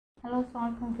Hello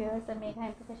আসসালামু viewers, আমি Megha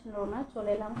information রোনা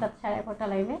চলে এলাম রাত 11:30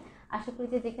 লাইভে। আশা করি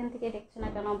যে যেখান থেকে দেখছো না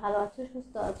কেন ভালো আছো,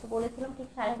 সুস্থ আছো। বলেছিলাম ঠিক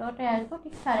 11:30টায় আসবো,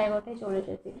 ঠিক 11:30টায় চলে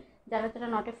এসেছি। যারা যারা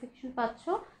নোটিফিকেশন পাচ্ছ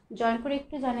জয়েন করে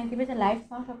একটু জানিয়ে দিবে যে লাইভ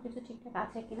সাউন্ড সব কিছু ঠিকঠাক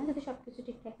আছে কিনা। যদি সব কিছু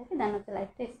ঠিকঠাক থাকে দেন হচ্ছে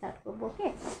লাইভটা স্টার্ট করবো। ওকে,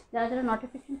 যারা যারা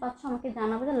নোটিফিকেশন পাচ্ছ আমাকে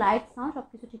জানাবো যে লাইভ সাউন্ড সব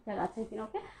কিছু ঠিকঠাক আছে কিনা।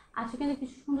 ওকে, আজকে কিন্তু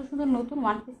কিছু সুন্দর সুন্দর নতুন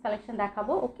ওয়ান পিস কালেকশন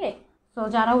দেখাবো। ওকে, সো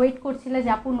যারা ওয়েট করছিলে যে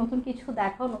আপু নতুন কিছু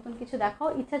দেখাও,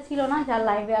 ইচ্ছা ছিল না যার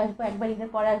লাইভে আসবো, একবার ঈদের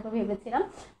পরে আসবো ভেবেছিলাম,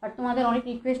 বাট তোমাদের অনেক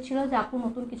রিকোয়েস্ট ছিল যে আপু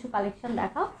নতুন কিছু কালেকশন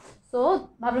দেখাও। সো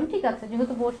ভাবলাম ঠিক আছে,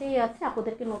 যেহেতু বসেই আছে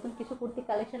আপুদেরকে নতুন কিছু কুর্তি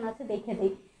কালেকশন আছে দেখে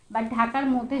দিই। বাট ঢাকার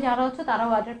মধ্যে যারা হচ্ছে তারাও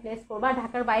অর্ডার প্লেস করবে, আর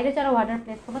ঢাকার বাইরে যারা অর্ডার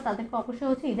প্লেস করবে তাদেরকে অবশ্যই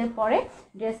হচ্ছে ঈদের পরে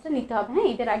ড্রেসটা নিতে হবে। হ্যাঁ,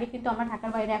 ঈদের আগে কিন্তু আমরা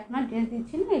ঢাকার বাইরে এখন আর ড্রেস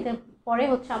দিচ্ছি না, ঈদের পরে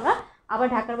হচ্ছে আমরা আবার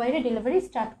ঢাকার বাইরে ডেলিভারি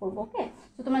স্টার্ট করবো। ওকে,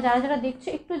 তো তোমরা যারা যারা দেখছো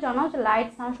একটু জানাও যে লাইট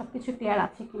সাউন্ড সব কিছু ক্লিয়ার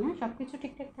আছে কিনা। সব কিছু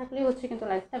ঠিকঠাক থাকলেই হচ্ছে কিন্তু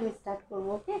লাইভটা আমি স্টার্ট করবো।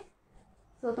 ওকে,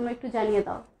 তো তোমরা একটু জানিয়ে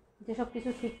দাও যে সব কিছু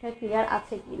ঠিকঠাক ক্লিয়ার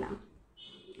আছে কিনা।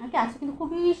 ওকে, আজকে কিন্তু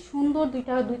খুবই সুন্দর দুই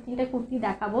তিনটা কুর্তি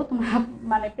দেখাবো, তোমরা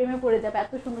মানে প্রেমে পড়ে যাবে,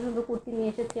 এত সুন্দর সুন্দর কুর্তি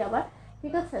নিয়ে এসেছি আবার।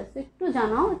 ঠিক আছে, তো একটু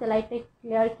জানাও যে লাইটটা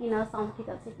ক্লিয়ার কিনা, সাউন্ড ঠিক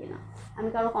আছে কিনা। আমি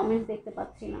কারো কমেন্টস দেখতে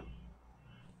পাচ্ছি না।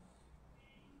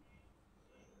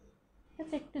 ঠিক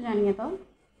আছে, একটু জানিয়ে দাও,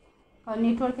 কারণ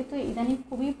নেটওয়ার্কে তো ইদানিং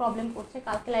খুবই প্রবলেম করছে।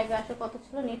 কালকে লাইভে আসার কথা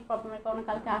ছিল, নেট প্রবলেমের কারণে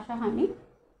কালকে আসা হয়নি।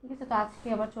 ঠিক আছে, তো আজকে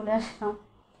আবার চলে আসলাম।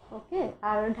 ওকে,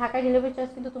 আর ঢাকায় ডেলিভারি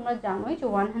চার্জ কিন্তু তোমরা জানোই যে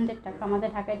 100 টাকা আমাদের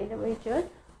ঢাকায় ডেলিভারি চার্জ।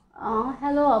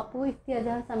 হ্যালো আপু, ইফতিয়ার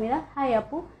জাহান সামিরা, হাই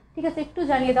আপু। ঠিক আছে, একটু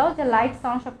জানিয়ে দাও যে লাইট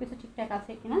সাউন্ড সব কিছু ঠিকঠাক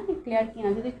আছে কিনা, ক্লিয়ার কিনা।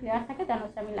 যদি ক্লিয়ার থাকে তাহলে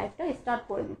হচ্ছে আমি লাইভটা স্টার্ট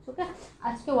করে দিচ্ছি। ওকে,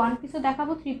 আজকে ওয়ান পিসে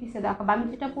দেখাবো, থ্রি পিসে দেখাবো। আমি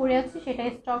যেটা পরে আছি সেটা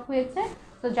স্টক হয়েছে।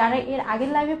 তো যারা এর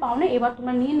আগের লাইভে পাও না, এবার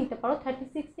তোমরা নিয়ে নিতে পারো।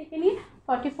 36 থেকে নিয়ে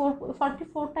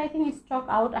 44টা I think stock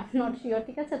out, I am not sure.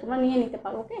 ঠিক আছে, তোমরা নিয়ে নিতে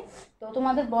পারো। ওকে, তো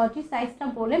তোমাদের বডি সাইজটা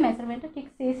বলে মেজারমেন্টটা ঠিক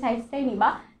সেই সাইজটাই নিবা।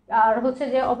 আর হচ্ছে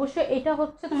যে অবশ্যই এটা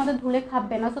হচ্ছে তোমাদের ধুলে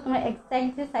খাবে না, তো তোমার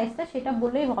এক্স্যাক্ট যে সাইজটা সেটা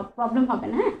বললেই প্রবলেম হবে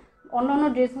না। হ্যাঁ, অন্য অন্য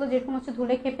ড্রেসগুলো যেরকম হচ্ছে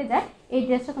ধুলে খেপে যায়, এই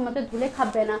ড্রেসটা তোমাদের ধুলে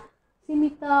খাবে না।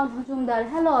 সিমিতা মজুমদার,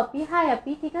 হ্যালো আপি, হাই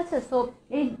আপি। ঠিক আছে, সো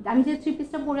এই আমি যে থ্রি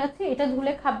পিসটা পরে আছি এটা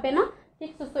ধুলে খাবে না।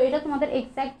 ঠিক আছে, তো এটা তোমাদের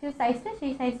এক্স্যাক্ট যে সাইজটা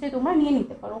সেই সাইজটাই তোমরা নিয়ে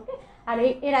নিতে পারো। ওকে, আর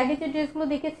এর আগে যে ড্রেসগুলো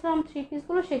দেখেছিলাম থ্রি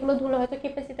পিসগুলো, সেগুলো ধুলে হয়তো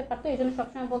খেপে যেতে পারতো, এই জন্য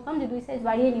সবসময় বলতাম যে 2 সাইজ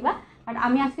বাড়িয়ে নিবা। আর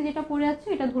আমি আজকে যেটা পরে আছি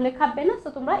এটা ধুলে খাবে না, সো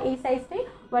তোমরা এই সাইজটাই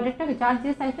অর্ডারটা, যার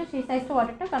যে সাইজটা সেই সাইজটা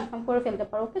অর্ডারটা কনফার্ম করে ফেলতে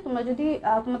পারো। ওকে, তোমরা যদি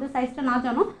তোমাদের সাইজটা না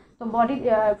জানো তো বডি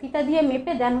ফিতা দিয়ে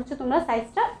মেপে দেন হচ্ছে তোমরা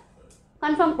সাইজটা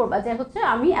কনফার্ম করবা যে হচ্ছে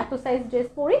আমি এত সাইজ ড্রেস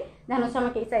পরি, দেন হচ্ছে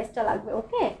আমাকে এই সাইজটা লাগবে।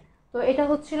 ওকে, তো এটা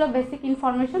হচ্ছিল বেসিক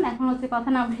ইনফরমেশন। এখন হচ্ছে কথা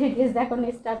না বলে ড্রেস দেখানো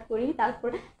স্টার্ট করি।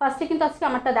 তারপরে ফার্স্টে কিন্তু আজকে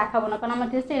আমারটা দেখাবো না, কারণ আমার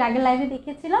ড্রেসটা এর আগে লাইভে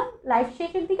দেখিয়েছিলাম, লাইভ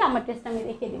শেষের দিকে আমার ড্রেসটা আমি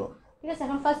দেখিয়ে দিব। ঠিক আছে,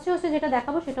 এখন ফার্স্টে হচ্ছে যেটা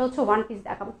দেখাবো সেটা হচ্ছে ওয়ান পিস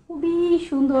দেখাবো। খুবই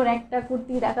সুন্দর একটা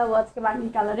কুর্তি দেখাবো আজকে বার্নি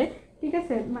কালারের। ঠিক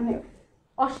আছে, মানে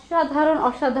অসাধারণ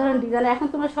অসাধারণ ডিজাইন। এখন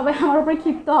তোমরা সবাই আমার উপরে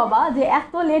ক্ষিপ্ত হবা যে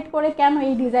এত লেট করে কেন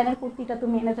এই ডিজাইনের কুর্তিটা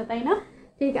তুমি এনেছো, তাই না?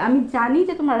 ঠিক, আমি জানি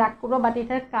যে তোমরা রাগ করবো, বাট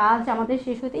এটার কাজ আমাদের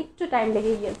শেষ হতে একটু টাইম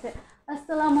লেগে গিয়েছে।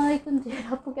 আসসালামু আলাইকুম জি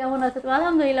আপু, কেমন আছে? তো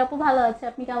আলহামদুলিল্লাহ আপু ভালো আছে,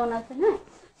 আপনি কেমন আছেন? হ্যাঁ,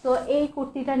 তো এই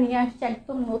কুর্তিটা নিয়ে আসছে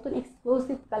একদম নতুন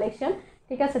এক্সক্লুসিভ কালেকশন।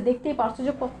 ঠিক আছে, দেখতেই পারছো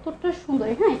যে কতটা সুন্দর।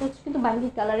 হ্যাঁ, এটা হচ্ছে কিন্তু বাঙ্গি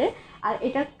কালারের, আর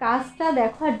এটার কাজটা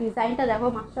দেখো আর ডিজাইনটা দেখো,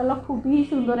 মাশাআল্লাহ খুবই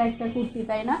সুন্দর একটা কুর্তি,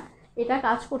 তাই না? এটা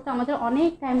কাজ করতে আমাদের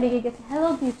অনেক টাইম লেগে গেছে। Hello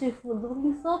beautiful,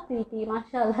 looking so pretty,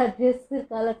 মাশাআল্লাহ ড্রেসের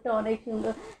কালারটা অনেক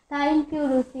সুন্দর। Thank you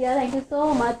রুসিয়া, thank you so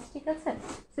much. ঠিক আছে,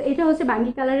 তো এটা হচ্ছে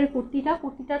বাঙ্গি কালারের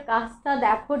কুর্তিটার কাজটা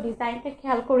দেখো, ডিজাইনটা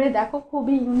খেয়াল করে দেখো,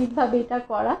 খুবই ইউনিকভাবে এটা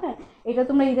করা। হ্যাঁ, এটা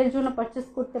তোমরা ঈদের জন্য পারচেস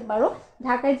করতে পারো।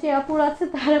 ঢাকায় যে আপুর আছে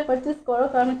তারা পারচেস করো,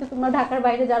 কারণ হচ্ছে তোমরা ঢাকার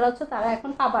বাইরে যারা আছো তারা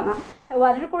এখন পাবা না।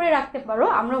 অর্ডার করে রাখতে পারো,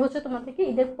 আমরা হচ্ছে তোমাদেরকে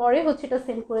ঈদের পরে হচ্ছে এটা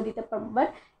সেন্ড করে দিতে পারবো, বাট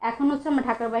এখন হচ্ছে আমরা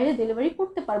ঢাকার বাইরে ডেলিভারি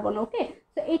করতে পারবো না। ওকে,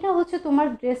 তো এটা হচ্ছে তোমার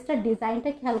ড্রেসটার ডিজাইনটা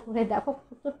খেয়াল করে দেখো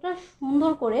কতটা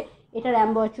সুন্দর করে এটার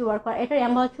এমব্রয়ডারি ওয়ার্ক করা। এটার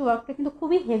এমব্রয়ডারি ওয়ার্কটা কিন্তু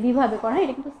খুবই হেভিভাবে করা,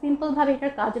 এটা কিন্তু সিম্পলভাবে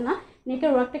এটার কাজ না।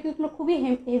 নেকের ওয়ার্কটা কিন্তু তোমরা খুবই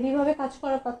হেভিভাবে কাজ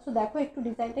করা পাচ্ছ। দেখো একটু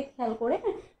ডিজাইনটা খেয়াল করে,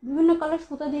 বিভিন্ন কালার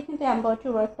সুতা দিয়ে কিন্তু এমব্রয়ডারি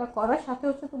ওয়ার্কটা করার সাথে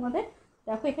হচ্ছে তোমাদের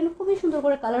দেখো এখানে খুবই সুন্দর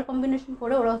করে কালার কম্বিনেশন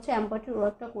করে ওরা হচ্ছে এমব্রয়ডারি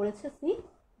ওয়ার্কটা করেছে। সি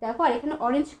দেখো, আর এখানে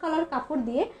অরেঞ্জ কালার কাপড়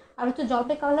দিয়ে আর হচ্ছে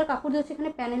জলপাই কালার কাপড় দিয়ে হচ্ছে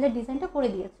এখানে প্যানেলের ডিজাইনটা করে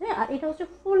দিয়েছে। আর এটা হচ্ছে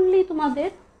ফুললি তোমাদের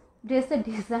ড্রেসের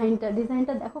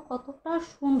ডিজাইনটা দেখো কতটা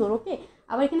সুন্দর। ওকে,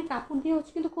 আবার এখানে কাপড় দিয়ে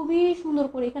হচ্ছে কিন্তু খুবই সুন্দর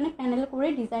করে এখানে প্যানেল করে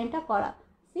ডিজাইনটা করা।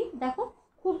 সি দেখো,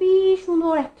 খুবই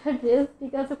সুন্দর একটা ড্রেস।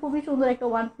 ঠিক আছে, খুবই সুন্দর একটা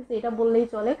ওয়ান পিস এটা বললেই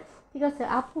চলে। ঠিক আছে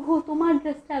আপু, তোমার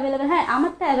ড্রেসটা অ্যাভেলেবেল? হ্যাঁ,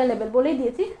 আমারটা অ্যাভেলেবেল, বলেই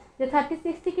দিয়েছি যে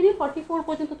 36 থেকে নিয়ে 44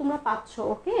 পর্যন্ত তোমরা পাচ্ছ।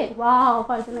 ওকে, wow,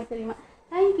 Farzana Karima,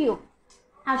 thank you.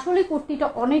 আসলে কুর্তিটা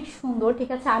অনেক সুন্দর। ঠিক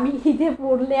আছে, আমি ঈদে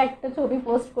পরলে একটা ছবি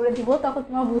পোস্ট করে দিব, তখন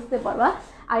তোমরা বুঝতে পারবা।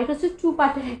 আর এটা হচ্ছে টু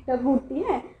পার্টের একটা কুর্তি।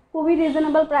 হ্যাঁ, খুবই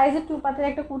রিজনেবল প্রাইসে 2 পার্টের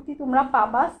একটা কুর্তি তোমরা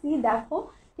পাবা। সি দেখো,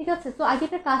 ঠিক আছে। তো আগে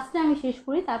এটার কাজটা আমি শেষ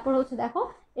করি, তারপর হচ্ছে দেখো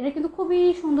এটা কিন্তু খুবই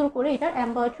সুন্দর করে এটার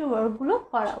এমব্রয়ডারি ওয়ার্কগুলো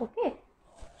করা। ওকে,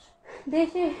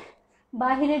 দেশে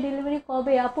বাহিরে ডেলিভারি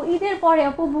কবে আপু? ঈদের পরে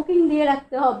আপু, বুকিং দিয়ে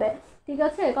রাখতে হবে, ঠিক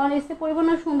আছে, কারণ এসে পরিবহন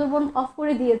আর সুন্দরবন অফ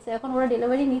করে দিয়েছে, এখন ওরা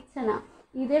ডেলিভারি নিচ্ছে না।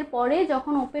 ঈদের পরে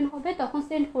যখন ওপেন হবে তখন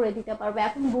সেন্ড করে দিতে পারবে,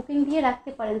 এখন বুকিং দিয়ে রাখতে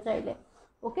পারেন চাইলে।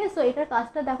 ওকে, সো এটার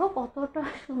কাজটা দেখো কতটা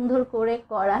সুন্দর করে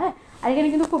করা। হ্যাঁ, আর এখানে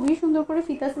কিন্তু খুবই সুন্দর করে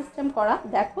ফিতা সিস্টেম করা।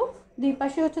 দেখো দুই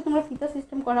পাশে হচ্ছে তোমরা ফিতা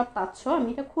সিস্টেম করা পাচ্ছ। আমি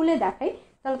এটা খুলে দেখাই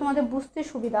তাহলে তোমাদের বুঝতে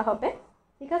সুবিধা হবে,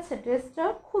 ঠিক আছে। ড্রেসটা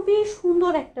খুবই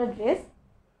সুন্দর একটা ড্রেস।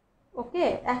 ওকে,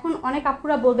 এখন অনেক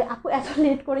আপুরা বলবে আপু এত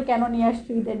লেট করে কেন নিয়ে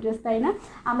আসছো ঈদের ড্রেস, তাই না?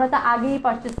 আমরা তো আগেই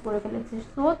পারচেস করে ফেলেছি,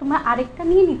 তো তোমরা আরেকটা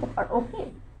নিয়ে নিতে পারো। ওকে,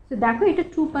 তো দেখো এটা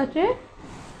 2 পার্টের।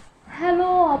 হ্যালো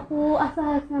আপু, আচ্ছা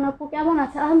হাসান আপু কেমন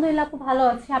আছে? আলহামদুলিল্লাহ আপু ভালো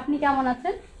আছি, আপনি কেমন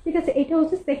আছেন? ঠিক আছে, এটা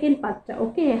হচ্ছে সেকেন্ড পার্টটা।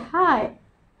 ওকে, হাই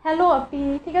হ্যালো আপনি,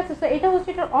 ঠিক আছে। তো এটা হচ্ছে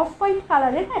এটার অফ হোয়াইট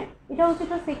কালারের। হ্যাঁ, এটা হচ্ছে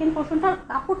এটার সেকেন্ড পোর্শনটা।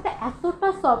 কাপড়টা এতটা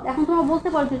সফট, এখন তোমরা বলতে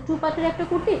পারো যে 2 পার্টের একটা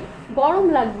কুর্তি গরম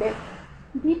লাগবে,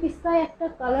 ডিপ স্কাই একটা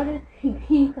কালারের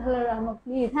গ্রিন কালার আনো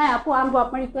প্লিজ। হ্যাঁ আপু আনবো,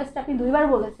 আপনার রিকোয়েস্ট আপনি 2বার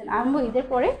বলেছেন, আনবো, ঈদের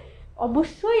পরে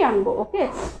অবশ্যই আনবো। ওকে,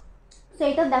 তো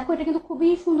এটা দেখো এটা কিন্তু খুবই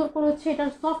সুন্দর করে হচ্ছে এটার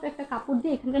সফট একটা কাপড়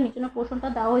দিয়ে এখানকার নিচের পোর্শনটা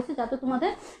দেওয়া হয়েছে, যাতে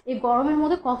তোমাদের এই গরমের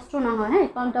মধ্যে কষ্ট না হয়। হ্যাঁ,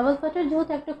 কারণ ডাবল পার্টের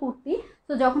যেহেতু একটা কুর্তি,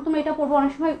 তো যখন তুমি এটা পরবো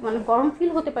অনেক সময় মানে গরম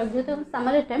ফিল হতে পারে, যেহেতু এখন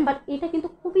সামারের টাইম, বাট এটা কিন্তু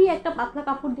খুবই একটা পাতলা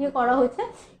কাপড় দিয়ে করা হয়েছে।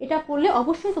 এটা পরলে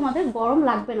অবশ্যই তোমাদের গরম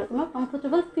লাগবে না, তোমরা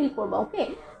কমফোর্টেবল ফিল করবা। ওকে,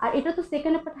 আর এটা তো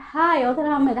সেকেন্ড পার্ট। হাই অধর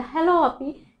আহমেদ, হ্যালো আপনি,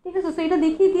 ঠিক আছে। সো এটা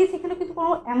দেখিয়ে দিয়েছি, এখানে কিন্তু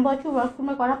কোনো এমব্রয়ডারি ওয়ার্ক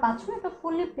তোমরা করা পাচ্ছ না, এটা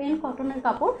ফুললি প্লেন কটনের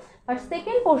কাপড়। আর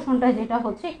সেকেন্ড পোর্শনটা যেটা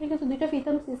হচ্ছে এখানে কিন্তু দুইটা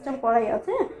ফিতাম সিস্টেম করাই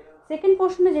আছে। সেকেন্ড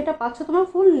পোর্শনে যেটা পাচ্ছ তোমার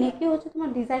ফুল নেকে হচ্ছে তোমার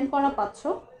ডিজাইন করা পাচ্ছ।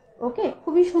 ওকে,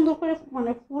 খুবই সুন্দর করে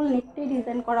মানে ফুল নেকটাই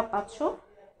ডিজাইন করা পাচ্ছ।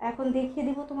 এখন দেখিয়ে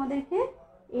দিব তোমাদেরকে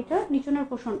এটার নিচনের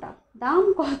পোর্শনটা। দাম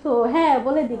কত? হ্যাঁ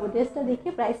বলে দিব, ড্রেসটা দেখে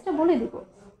প্রাইসটা বলে দিব।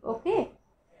 ওকে,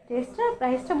 ড্রেসটার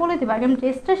প্রাইসটা বলে দেবো, আগে আমি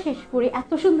ড্রেসটা শেষ করি।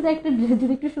 এত সুন্দর একটা ড্রেস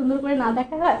যদি একটু সুন্দর করে না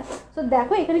দেখা হয়। তো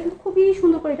দেখো এখানে কিন্তু খুবই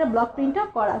সুন্দর করে এটা ব্লক প্রিন্টটা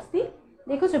করা আসছি,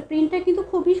 দেখেছো প্রিন্টটা কিন্তু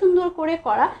খুবই সুন্দর করে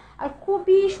করা, আর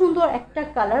খুবই সুন্দর একটা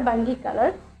কালার, বাঙ্গি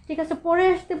কালার, ঠিক আছে। পরে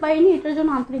আসতে পারিনি, এটার জন্য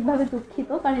আন্তরিকভাবে দুঃখিত,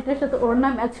 কারণ এটার সাথে ওড়না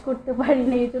ম্যাচ করতে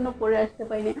পারিনি, এই জন্য পরে আসতে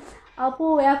পারিনি। আপু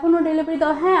এখনও ডেলিভারি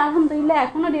দাও? হ্যাঁ আলহামদুলিল্লাহ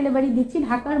এখনও ডেলিভারি দিচ্ছি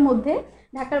ঢাকার মধ্যে,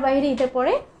 ঢাকার বাইরে ঈদের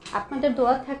পরে আপনাদের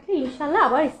দোয়া থাকলে ইনশাল্লাহ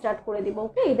আবার স্টার্ট করে দিব।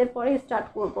 ওকে, ঈদের পরে স্টার্ট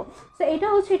করব। তো এটা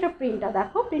হচ্ছে এটা প্রিন্টটা,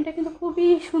 দেখো প্রিন্টটা কিন্তু খুবই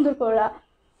সুন্দর করা।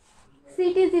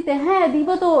 সিটিজিতে হ্যাঁ দিব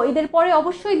তো, ঈদের পরে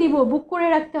অবশ্যই দিব, বুক করে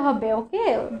রাখতে হবে। ওকে,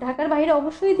 ঢাকার বাইরে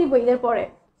অবশ্যই দিব ঈদের পরে।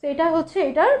 তো এটা হচ্ছে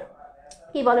এটার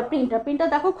কি বলে প্রিন্টটা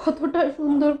দেখো কতটা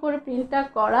সুন্দর করে প্রিন্টটা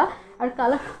করা, আর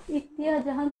কালার। ইতিহাস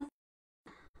জাহান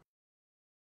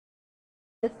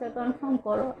কনফার্ম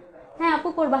করো। হ্যাঁ আপু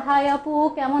করবা। হাই আপু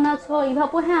কেমন আছো? ইভা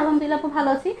আপু হ্যাঁ আলহামদুলিল্লাহ আপু ভালো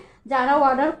আছি। যারা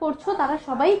অর্ডার করছো তারা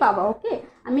সবাই পাবা। ওকে,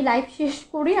 আমি লাইভ শেষ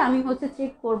করি, আমি হচ্ছে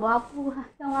চেক করবো। আপু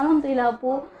আলহামদুলিল্লাহ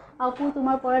আপু, আপু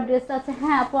তোমার পরার ড্রেসটা আছে?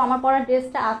 হ্যাঁ আপু আমার পরার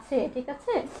ড্রেসটা আছে, ঠিক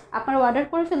আছে, আপনারা অর্ডার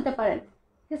করে ফেলতে পারেন,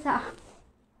 ঠিক আছে।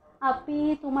 আপি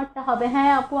তোমারটা হবে?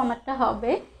 হ্যাঁ আপু আমারটা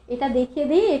হবে, এটা দেখিয়ে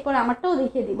দিই, এরপর আমারটাও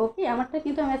দেখিয়ে দিব। ওকে, আমারটা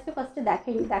কিন্তু আমি আজকে ফার্স্টে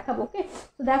দেখাবো। ওকে,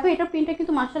 তো দেখো এটা প্রিন্টটা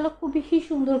কিন্তু মাশাআল্লাহ খুবই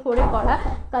সুন্দর করে করা,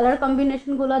 কালার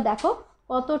কম্বিনেশনগুলো দেখো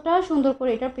কতটা সুন্দর করে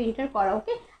এটা প্রিন্টার করা।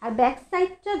 ওকে, আর ব্যাক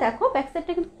সাইডটা দেখো, ব্যাক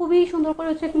সাইডটা কিন্তু খুবই সুন্দর করে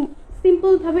হচ্ছে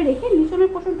সিম্পলভাবে রেখে নিচনের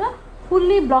পোর্শনটা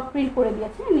ফুললি ব্লক প্রিন্ট করে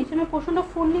দিয়েছে, নিচনের পোর্শনটা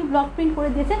ফুললি ব্লক প্রিন্ট করে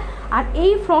দিয়েছে। আর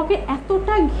এই ফ্রকে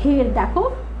এতটা ঘের দেখো,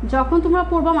 যখন তোমরা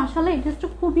পরবা মাশাআল্লাহ এই ড্রেসটা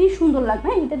খুবই সুন্দর লাগবে।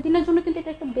 হ্যাঁ, ঈদের দিনের জন্য কিন্তু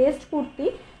এটা একটা বেস্ট কুর্তি,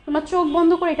 তোমরা চোখ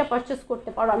বন্ধ করে এটা পারচেস করতে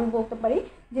পারো। আমি বলতে পারি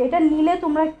যে এটা নিলে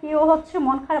তোমরা কেউ হচ্ছে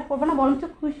মন খারাপ করবে না, বরঞ্চ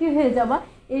খুশি হয়ে যাবা।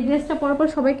 এই ড্রেসটা পরার পর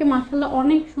সবাইকে মাশাআল্লাহ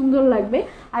অনেক সুন্দর লাগবে।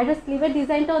 আর এটা স্লিভের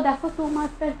ডিজাইনটাও দেখো,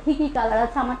 তোমারটার ঠিকই কালার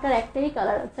আছে, আমারটার একটাই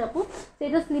কালার আছে আপু। তো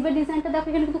এটা স্লিভের ডিজাইনটা দেখো,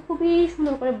 এখানে কিন্তু খুবই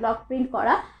সুন্দর করে ব্লক প্রিন্ট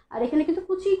করা, আর এখানে কিন্তু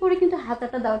কুচি করে কিন্তু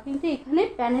হাতাটা দেওয়া, কিন্তু এখানে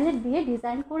প্যানেলের দিয়ে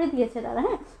ডিজাইন করে দিয়েছে তারা।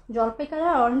 হ্যাঁ, জলপাই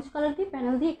কালার অরেঞ্জ কালার দিয়ে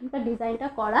প্যানেল দিয়ে এখানকার ডিজাইনটা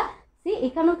করা। সি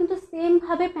এখানেও কিন্তু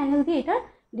সেমভাবে প্যানেল দিয়ে এটার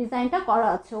ডিজাইনটা করা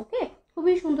আছে। ওকে,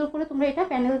 খুবই সুন্দর করে তোমরা এটা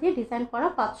প্যানেল দিয়ে ডিজাইন করা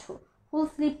পাচ্ছ। ফুল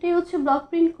স্লিভটাই হচ্ছে ব্লক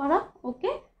প্রিন্ট করা।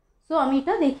 ওকে, সো আমি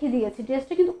এটা দেখিয়ে দিয়েছি।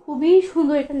 ড্রেসটা কিন্তু খুবই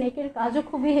সুন্দর, এটা নেকের কাজও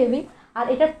খুবই হেভি, আর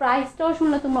এটার প্রাইসটাও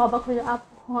শুনলে তোমরা অবাক হয়ে যাও।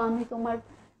 আপু আমি তোমার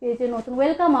পেজে নতুন,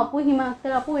 ওয়েলকাম আপু, হিমা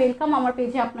আক্তার আপু ওয়েলকাম আমার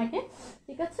পেজে আপনাকে,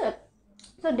 ঠিক আছে।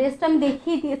 তো ড্রেসটা আমি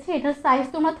দেখিয়ে দিয়েছি, এটার সাইজ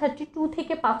তোমরা 32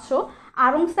 থেকে পাচ্ছ,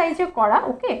 আরং সাইজে করা।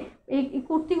 ওকে, এই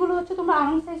কুর্তিগুলো হচ্ছে তোমরা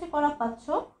আরং সাইজে করা পাচ্ছ।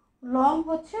 লং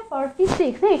হচ্ছে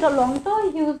 46, হ্যাঁ এটা লংটাও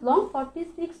হিউজ লং,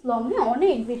 46 লং, হ্যাঁ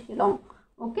অনেক বেশি লং।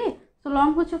 ওকে, তো লং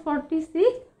হচ্ছে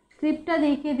 46। স্লিপটা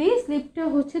দেখিয়ে দিই, স্লিপটা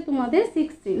হচ্ছে তোমাদের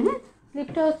 16। হ্যাঁ,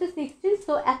 স্লিপটা হচ্ছে 16।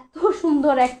 সো এত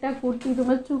সুন্দর একটা কুর্তি,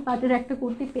 তোমরা 2 পার্টের একটা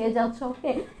কুর্তি পেয়ে যাচ্ছ,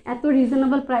 ওকে, এত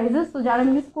রিজনেবল প্রাইসে। সো যারা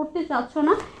মিস করতে চাচ্ছ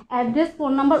না, address,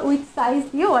 phone number with size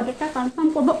দিয়ে অর্ডারটা কনফার্ম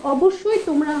করবো। অবশ্যই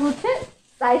তোমরা হচ্ছে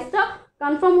সাইজটা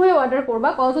কনফার্ম হয়ে অর্ডার করবা,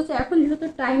 কজ হচ্ছে এখন যেহেতু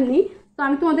টাইম নেই, তো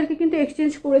আমি তোমাদেরকে কিন্তু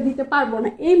এক্সচেঞ্জ করে দিতে পারবো না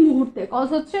এই মুহূর্তে, কজ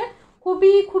হচ্ছে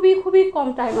খুবই খুবই খুবই কম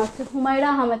টাইম আছে। হুমায়রা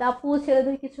আহমেদ আপু,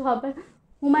 ছেলেদের কিছু হবে,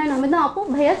 হুমায়ুন আহমেদ না আপু,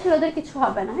 ভাইয়া ছেলেদের কিছু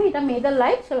হবে না, এটা মেয়েদের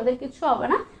লাইফ, ছেলেদের কিছু হবে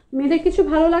না, মেয়েদের কিছু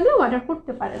ভালো লাগলে অর্ডার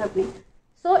করতে পারেন আপনি।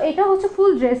 সো এটা হচ্ছে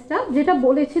ফুল ড্রেসটা, যেটা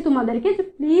বলেছি তোমাদেরকে যে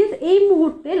প্লিজ এই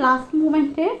মুহূর্তে লাস্ট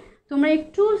মুমেন্টে তোমরা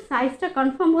একটু সাইজটা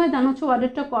কনফার্ম হয়ে দেন হচ্ছে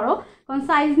অর্ডারটা করো, কারণ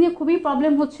সাইজ নিয়ে খুবই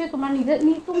প্রবলেম হচ্ছে। তোমরা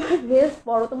তোমার ড্রেস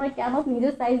পরো, তোমরা কেন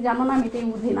নিজের সাইজ জানো না আমি এটাই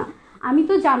বুঝি না। আমি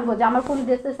তো জানবো যে আমার কোন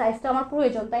ড্রেসের সাইজটা আমার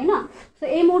প্রয়োজন, তাই না? তো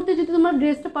এই মুহূর্তে যদি তোমরা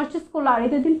ড্রেসটা পারচেস করলো আর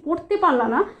এদের দিন পরতে পারলা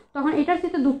না, তখন এটার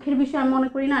চেয়ে দুঃখের বিষয় আমি মনে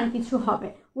করি না আর কিছু হবে।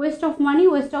 West of money,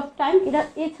 West of time, এটা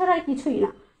এছাড়া আর কিছুই না,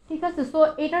 ঠিক আছে? সো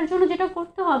এটার জন্য যেটা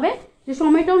করতে হবে যে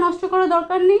সময়টাও নষ্ট করার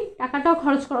দরকার নেই, টাকাটাও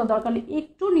খরচ করার দরকার নেই,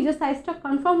 একটু নিজের সাইজটা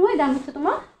কনফার্ম হয়ে দেন হচ্ছে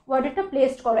তোমরা অর্ডারটা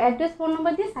প্লেস করো, অ্যাড্রেস, ফোন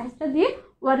নাম্বার দিয়ে সাইজটা দিয়ে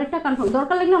অর্ডারটা কনফার্ম।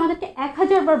 দরকার লাগলে আমাদেরকে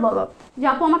 1000 বার বলো যে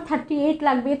আপু আমার 38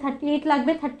 লাগবে, 38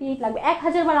 লাগবে, 38 লাগবে,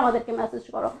 1000 বার আমাদেরকে মেসেজ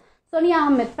করো। সোনিয়া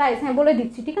আহমেদ প্রাইস, হ্যাঁ বলে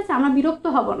দিচ্ছি, ঠিক আছে? আমরা বিরক্ত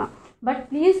হব না, বাট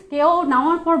প্লিজ কেউ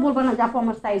নেওয়ার পর বলবে না যে আপু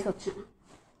আমার সাইজ হচ্ছে না,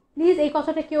 প্লিজ এই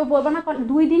কথাটা কেউ বলবে না, কারণ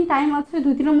 2 দিন টাইম আছে,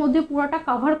 2 দিনের মধ্যে পুরোটা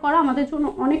কভার করা আমাদের জন্য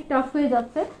অনেক টাফ হয়ে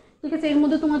যাচ্ছে, ঠিক আছে? এর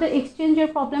মধ্যে তোমাদের এক্সচেঞ্জের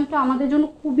প্রবলেমটা আমাদের জন্য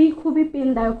খুবই খুবই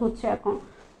পেনদায়ক হচ্ছে এখন।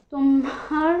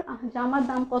 তোমার জামার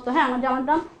দাম কত? হ্যাঁ আমার জামার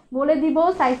দাম বলে দিব,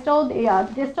 সাইজটাও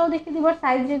ড্রেসটাও দেখে দিব,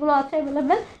 সাইজ যেগুলো আছে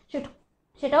অ্যাভেলেবেল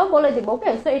সেটাও বলে দিব,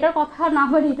 ওকে? সো এটার কথা না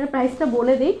বলে এটার প্রাইসটা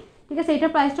বলে দিই, ঠিক আছে?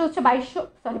 এটার প্রাইসটা হচ্ছে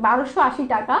 1280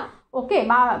 টাকা, ওকে?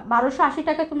 1280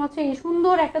 টাকা তোমার হচ্ছে এই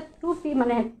সুন্দর একটা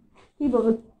মানে কী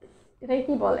বলবো এটাকে,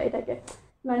 কী বলে এটাকে,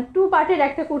 মানে 2 পার্টের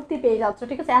একটা কুর্তি পেয়ে যাচ্ছ,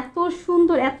 ঠিক আছে? এত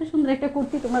সুন্দর একটা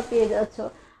কুর্তি তোমরা পেয়ে যাচ্ছ।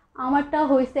 আমারটা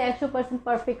হয়েছে 100%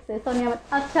 পারফেক্ট। সোনিয়া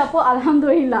আচ্ছা আপু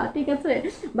আলহামদুলিল্লাহ, ঠিক আছে?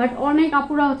 বাট অনেক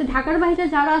আপুরা হচ্ছে ঢাকার বাইরে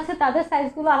যারা আছে তাদের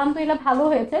সাইজগুলো আলহামদুলিল্লাহ ভালো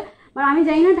হয়েছে, বাট আমি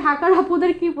জানি না ঢাকার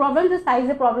আপুদের কি প্রবলেম, যে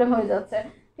সাইজে প্রবলেম হয়ে যাচ্ছে,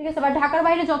 ঠিক আছে? বাট ঢাকার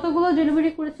বাইরে যতগুলো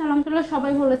ডেলিভারি করেছে আলহামদুলিল্লাহ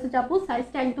সবাই বলেছে যে আপু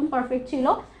সাইজটা একদম পারফেক্ট ছিল,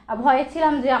 ভয়ে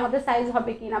ছিলাম যে আমাদের সাইজ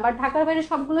হবে কি না, বাট ঢাকার বাইরে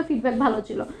সবগুলো ফিডব্যাক ভালো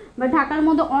ছিল, বাট ঢাকার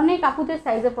মধ্যে অনেক আপুদের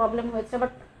সাইজে প্রবলেম হয়েছে।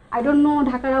 বাট আই ডোন্ট নো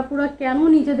ঢাকার আপুরা কেন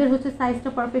নিজেদের হচ্ছে সাইজটা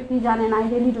পারফেক্টলি জানে না, আই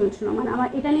রিয়েলি ডোন্ট নো। মানে আমার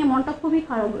এটা নিয়ে মনটা খুবই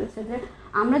খারাপ হয়েছে যে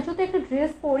আমরা যদি একটা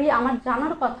ড্রেস পরি আমার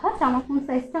জানার কথা যে আমার কোন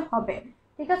সাইজটা হবে,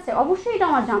 ঠিক আছে? অবশ্যই এটা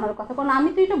আমার জানার কথা, কারণ আমি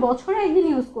তো এটা বছরে একদিন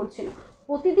ইউজ করছি না,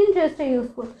 প্রতিদিন ড্রেসটা ইউজ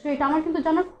করছি, সো এটা আমার কিন্তু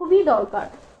জানার খুবই দরকার,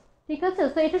 ঠিক আছে?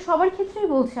 তো এটা সবার ক্ষেত্রেই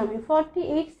বলছি আমি,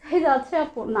 48 সাইজ আছে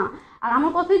আপু না। আর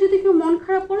আমার কথায় যদি কেউ মন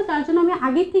খারাপ করে তার জন্য আমি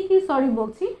আগের থেকেই সরি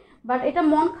বলছি, বাট এটা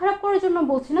মন খারাপ করার জন্য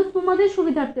বলছি না, তোমাদের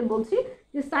সুবিধার্থে বলছি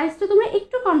যে সাইজটা তোমরা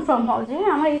একটু কনফার্ম হও যে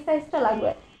হ্যাঁ আমার এই সাইজটা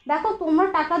লাগবে। দেখো তোমরা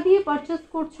টাকা দিয়ে পারচেস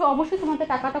করছো, অবশ্যই তোমাদের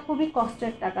টাকাটা খুবই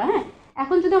কষ্টের টাকা, হ্যাঁ?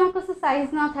 এখন যদি আমার কাছে সাইজ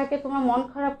না থাকে, তোমরা মন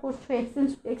খারাপ করছো,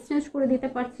 এক্সচেঞ্জ করে দিতে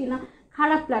পারছি না,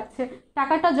 খারাপ লাগছে,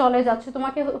 টাকাটা জলে যাচ্ছে,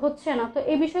 তোমাকে হচ্ছে না, তো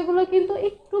এই বিষয়গুলো কিন্তু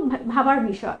একটু ভাবার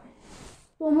বিষয়।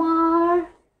 তোমার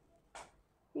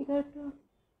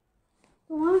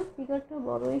ফিগারটা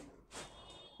বড়ই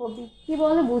হবি কি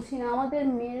বলে বুঝি না, আমাদের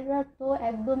মেয়েরা তো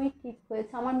একদমই ঠিক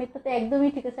হয়েছে, আমার মেয়েটা তো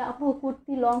একদমই ঠিক আছে। আপু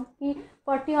কুর্তি লং কি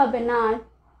 40 হবে না?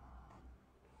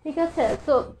 ঠিক আছে?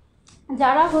 তো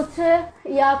যারা হচ্ছে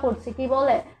করছে কি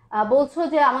বলে বলছো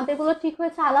যে আমাদেরগুলো ঠিক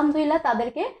হয়েছে আলহামদুলিল্লাহ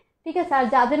তাদেরকে, ঠিক আছে? আর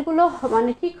যাদেরগুলো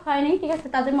মানে ঠিক হয়নি, ঠিক আছে,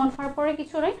 তাদের মন খারাপ করে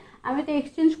কিছু নেই, আমি তো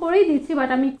এক্সচেঞ্জ করেই দিচ্ছি, বাট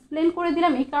আমি এক্সপ্লেন করে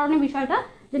দিলাম এই কারণে বিষয়টা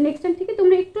যে নেক্সট টাইম থেকে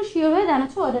তোমরা একটু শিওর হয়ে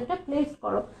জানাচ্ছ অর্ডারটা প্লেস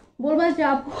করো। বলবা যে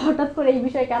আপু হঠাৎ করে এই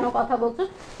বিষয়ে কেন কথা বলছো,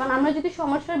 কারণ আমরা যদি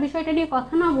সমস্যার বিষয়টা নিয়ে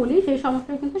কথা না বলি সেই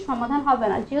সমস্যার কিন্তু সমাধান হবে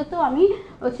না। যেহেতু আমি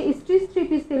হচ্ছে স্ট্রিচ 3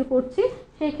 পিস সেল করছি,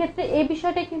 সেই ক্ষেত্রে এই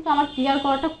বিষয়টা কিন্তু আমার ক্লিয়ার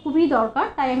করাটা খুবই দরকার,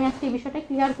 তাই আমি আজকে এই বিষয়টা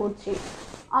ক্লিয়ার করছি।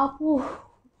 আপু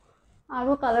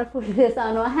আরও কালারফুল ড্রেস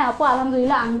আনো। হ্যাঁ আপু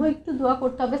আলহামদুলিল্লাহ আনবো, একটু দোয়া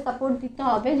করতে হবে, সাপোর্ট দিতে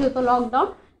হবে, যেহেতু লকডাউন,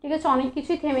 ঠিক আছে, অনেক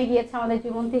কিছুই থেমে গিয়েছে আমাদের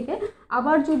জীবন থেকে।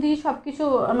 আবার যদি সব কিছু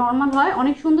নর্মাল হয়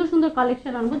অনেক সুন্দর সুন্দর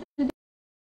কালেকশন আনবো, যদি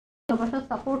ভালোবাসার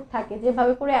সাপোর্ট থাকে,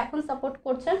 যেভাবে করে এখন সাপোর্ট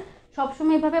করছেন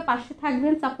সবসময় এভাবে পাশে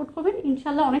থাকবেন, সাপোর্ট করবেন,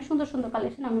 ইনশাল্লাহ অনেক সুন্দর সুন্দর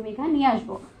কালেকশন আমি এখানে নিয়ে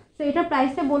আসবো। তো এটার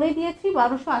প্রাইসটা বলেই দিয়েছি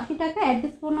 1280 টাকা।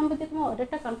 অ্যাড্রেস ফোন নাম্বার দিয়ে তোমার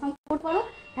অর্ডারটা কনফার্ম করতে পারো।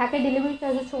 ঢাকায় ডেলিভারি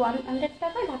চার্জ হচ্ছে 100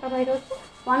 টাকা, ঢাকার বাইরে হচ্ছে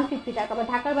 150 টাকা, বা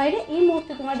ঢাকার বাইরে এই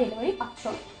মুহূর্তে তোমার ডেলিভারি পাচ্ছ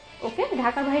না, ওকে?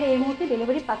 ঢাকার বাইরে এই মুহূর্তে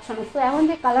ডেলিভারি পাচ্ছ না। তো এমন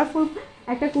যে কালারফুল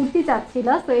একটা কুর্তি চাচ্ছিল,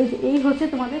 তো এই হচ্ছে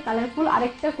তোমাদের কালারফুল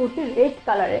আরেকটা কুর্তি রেড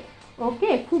কালারে,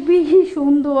 ওকে? খুবই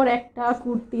সুন্দর একটা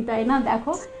কুর্তি, তাই না?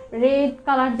 দেখো রেড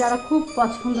কালার যারা খুব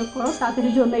পছন্দ করো তাদের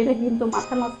জন্য এটা কিন্তু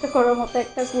মাথা নষ্ট করার মতো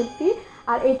একটা কুর্তি।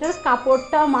 আর এটার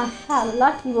কাপড়টা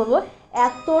মাশাআল্লাহ কি বলবো,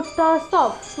 এতটা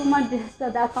সফট। তোমার ড্রেসটা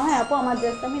দেখো, হ্যাঁ আপু আমার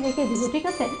ড্রেসটা আমি রেখে দিব, ঠিক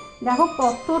আছে? দেখো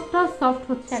কতটা সফট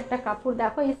হচ্ছে একটা কাপড়,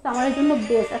 দেখো এই সামারের জন্য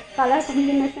বেস্ট। আর কালার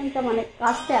কম্বিনেশনটা মানে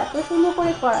কাজটা এত সুন্দর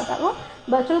করে করা, দেখো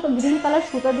বাচ্চারা তো গ্রিন কালার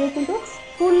সুতা দিয়ে কিন্তু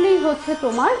ফুললি হচ্ছে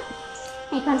তোমার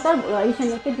এখানকার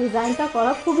নেকের ডিজাইনটা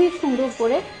করা খুবই সুন্দর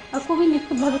করে, আর খুবই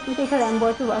নিখুঁতভাবে কিন্তু এখানে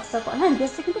এমব্রয়ডারি ওয়ার্কটা করা। হ্যাঁ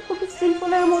ড্রেসটা কিন্তু খুবই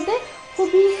সিম্পলের মধ্যে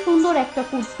খুবই সুন্দর একটা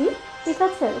কুর্তি, ঠিক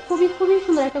আছে? খুবই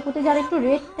সুন্দর একটা কুর্তি। যারা একটু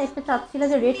রেড টাইপটা চাচ্ছিল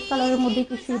যে রেড কালারের মধ্যে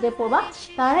কিছু ঈদে পরবা,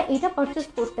 তারা এটা পারচেস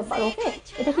করতে পারো। ওকে,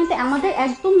 এটা কিন্তু আমাদের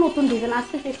একদম নতুন ডিজাইন।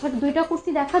 আজকে এখানে দুইটা কুর্তি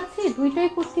দেখাচ্ছি, দুইটাই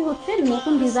কুর্তি হচ্ছে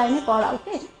নতুন ডিজাইনে করা।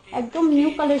 ওকে, একদম নিউ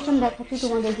কালেকশন দেখাচ্ছি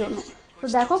তোমাদের জন্য। তো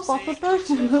দেখো কতটা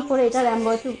সুন্দর করে এটার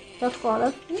এমব্রয়ডারিটা করা।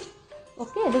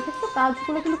 ওকে, দেখেছো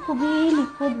কাজগুলো কিন্তু খুবই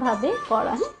নিখুঁতভাবে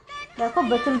করা। হ্যাঁ দেখো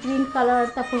বটল গ্রিন কালার,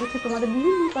 তারপর হচ্ছে তোমাদের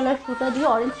বিভিন্ন কালার সুতা দিয়ে,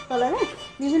 অরেঞ্জ কালারে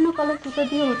বিভিন্ন কালার সুতা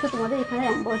দিয়ে হচ্ছে তোমাদের এখানে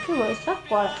এমব্রয়ডারি ওয়ার্কটা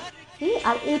করা। ঠিক,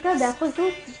 আর এটা দেখো যে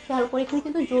খেয়াল করে এখানে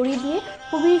কিন্তু জড়ি দিয়ে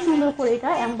খুবই সুন্দর করে এটা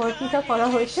এমব্রয়ডারিটা করা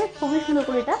হয়েছে, খুবই সুন্দর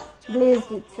করে এটা গ্লেজ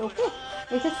দিচ্ছে। ওকে,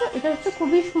 দেখেছো এটা হচ্ছে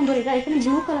খুবই সুন্দর। এটা এখানে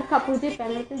ব্লু কালার কাপড় দিয়ে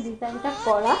প্যানেলের ডিজাইনটা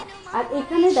করা, আর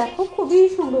এখানে দেখো খুবই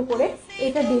সুন্দর করে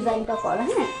এটা ডিজাইনটা করা।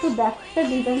 হ্যাঁ একটু দেখো এটা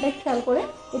ডিজাইনটা খেয়াল করে,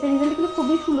 এটা ডিজাইনটা কিন্তু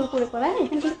খুবই সুন্দর করে করা। হ্যাঁ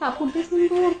এখানে কিন্তু কাপড় দিয়ে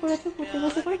সুন্দর করেছে, কুচি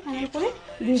করে প্যানেল করে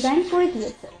ডিজাইন করে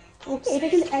দিয়েছে। ওকে, এটা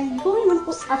কিন্তু একদমই মানে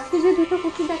আজকে যে দুটো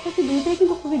কুর্তি দেখাচ্ছি দুইটাই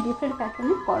কিন্তু খুবই ডিফারেন্ট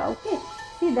প্যাটার্নে করা। ওকে,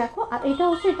 দেখো আর এটা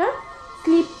হচ্ছে এটার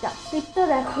স্লিপটা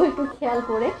দেখো একটু খেয়াল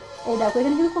করে, এই দেখো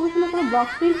এখানে কিন্তু খুবই সুন্দর করে ব্লক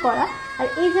প্রিন্ট করা। আর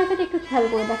এই জায়গাটা একটু খেয়াল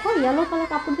করে দেখো, ইয়েলো কালার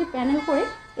কাপড় দিয়ে প্যানেল করে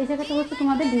এই জায়গাটা হচ্ছে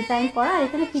তোমাদের ডিজাইন করা, আর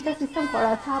এখানে ফিচার সিস্টেম করা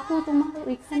আছে। আপু তোমার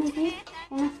ওইখানে কি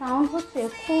কোনো সাউন্ড হচ্ছে?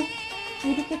 খুব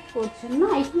ইরিটেট করছে না,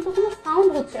 এখানে তো কোনো সাউন্ড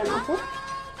হচ্ছে না আপু,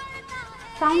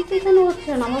 সাউন্ড এখানে হচ্ছে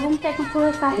না। আমার রুমটা এখন পুরো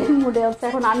সাইলেন্ট মোডে আছে,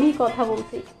 এখন আমিই কথা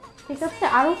বলছি, ঠিক আছে?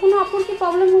 আরও কোনো আপনার কি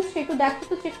প্রবলেম হচ্ছে একটু দেখো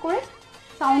তো চেক করে,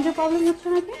 সাউন্ডের প্রবলেম হচ্ছে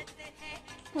নাকি?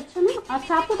 হচ্ছে না?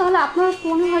 আচ্ছা আপু তাহলে আপনার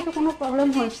ফোনে হয়তো কোনো প্রবলেম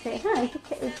হচ্ছে, হ্যাঁ একটু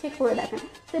চেক করে দেখেন।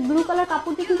 তো ব্লু কালার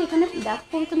কাপড় দিয়ে কিন্তু এখানে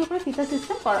খুবই সুন্দর করে ফিচার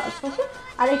সিস্টেম করা আছে। ওকে,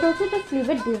 আর এটা হচ্ছে এটা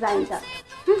স্লিভের ডিজাইনটা।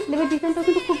 স্লিভের ডিজাইনটা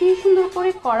কিন্তু খুবই সুন্দর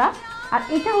করে করা। আর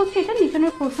এটা হচ্ছে এটা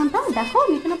নিচনের পোর্শনটা, দেখো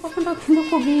নিচনের পোর্শনটাও কিন্তু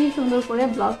খুবই সুন্দর করে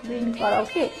ব্লক প্রিন্ট করা।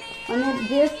 ওকে, মানে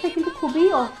ড্রেসটা কিন্তু খুবই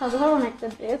অসাধারণ একটা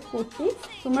ড্রেস কুর্তি,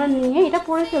 তোমরা নিয়ে এটা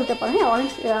পরে ফেলতে পারো। হ্যাঁ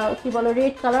অরেঞ্জ কী বলো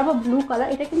রেড কালার বা ব্লু কালার,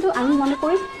 এটা কিন্তু আমি মনে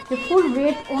করি যে ফুল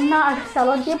রেড ওড়না আর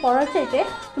সালোয়ার দিয়ে পরার চাইতে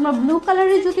তোমরা ব্লু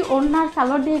কালারের যদি ওড়না আর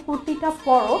সালোয়ার দিয়ে কুর্তিটা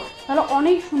পরো তাহলে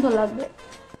অনেক সুন্দর লাগবে।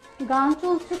 গান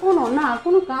চলছে কোনো? না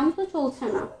কোনো গান তো চলছে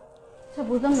না। আচ্ছা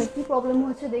বুঝলাম না কী প্রবলেম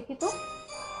হয়েছে, দেখি তো।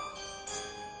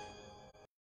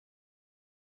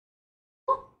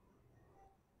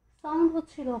 সাউন্ড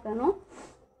হচ্ছিল কেন?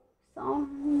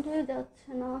 সাউন্ডে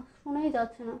যাচ্ছে না, শোনাই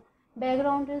যাচ্ছে না।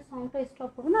 ব্যাকগ্রাউন্ডের সাউন্ডটা স্টপ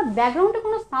করবো না, ব্যাকগ্রাউন্ডে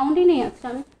কোনো সাউন্ডই নেই আজকে।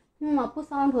 আমি আপু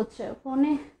সাউন্ড হচ্ছে,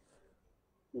 ফোনে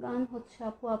গান হচ্ছে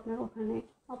আপু আপনার ওখানে,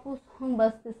 আপু সং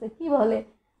বাজতেছে, কি বলে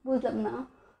বুঝলাম না।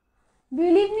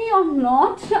 বিলিভ মি অর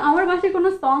নট, আমার বাসায় কোনো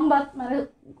সং মানে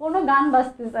কোনো গান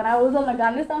বাজতেছে না, বুঝলাম না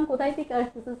গানের সাউন্ড কোথায় থেকে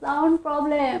আসতেছে, সাউন্ড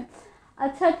প্রবলেম।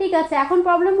 আচ্ছা ঠিক আছে, এখন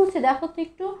প্রবলেম হচ্ছে দেখো তো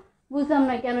একটু, বুঝলাম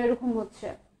না কেন এরকম হচ্ছে।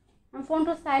 আমি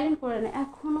ফোনটা সাইলেন্ট করে নেই,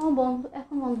 এখনও বন্ধ,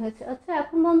 এখন বন্ধ হয়েছে। আচ্ছা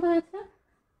এখন বন্ধ হয়েছে,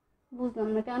 বুঝলাম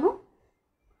না কেন।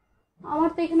 আমার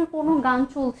তো এখানে কোনো গান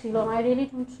চলছিল না, রিয়েলি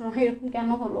ডোন্ট নো এরকম কেন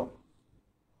হলো,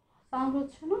 সাউন্ড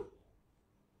হচ্ছে না।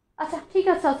 আচ্ছা ঠিক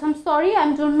আছে, আচ্ছা আমি সরি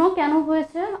আমি জন্য কেন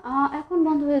হয়েছে। এখন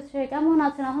বন্ধ হয়েছে। কেমন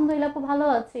আছেন? আলহামদুলিল্লাহ আপু ভালো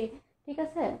আছি, ঠিক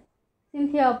আছে।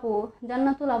 সিনথিয়া আপু,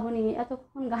 জান্নাতুল আবনি,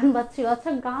 এতক্ষণ গান বাজছিল। আচ্ছা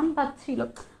গান বাজছিল,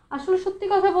 আসলে সত্যি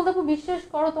কথা বলতে আপু বিশ্বাস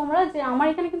করো তোমরা যে আমার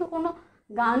এখানে কিন্তু কোনো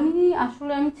গানই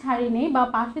আসলে আমি ছাড়িনি, বা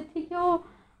পাশের থেকেও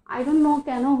আই ডোন্ট নো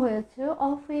কেন হয়েছে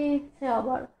অফ হয়েছে,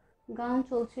 আবার গান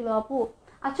চলছিল আপু।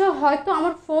 আচ্ছা হয়তো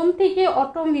আমার ফোন থেকে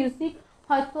অটো মিউজিক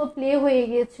হয়তো প্লে হয়ে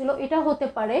গিয়েছিল, এটা হতে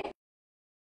পারে।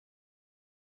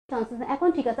 এখন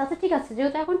ঠিক আছে। আচ্ছা ঠিক আছে,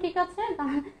 যেহেতু এখন ঠিক আছে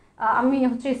আমি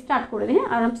হচ্ছে স্টার্ট করে দিই।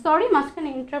 আর সরি মাঝখানে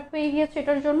ইন্টারাপ্ট হয়ে গিয়েছে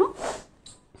এটার জন্য।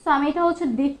 সো আমি এটা হচ্ছে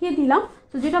দেখিয়ে দিলাম।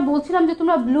 তো যেটা বলছিলাম যে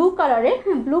তোমরা ব্লু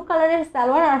কালারের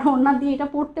সালোয়ার আর ওড়না দিয়ে এটা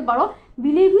পরতে পারো,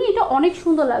 বিলিভ মি এটা অনেক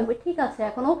সুন্দর লাগবে। ঠিক আছে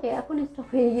এখন ওকে, এখন স্টপ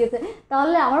হয়ে গিয়েছে,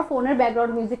 তাহলে আমার ফোনের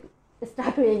ব্যাকগ্রাউন্ড মিউজিক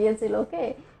স্টার্ট হয়ে গিয়েছিল। ওকে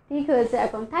ঠিক হয়েছে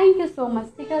এখন, থ্যাংক ইউ সো মাচ।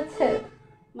 ঠিক আছে,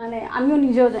 মানে আমিও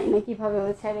নিজেও জানি না কীভাবে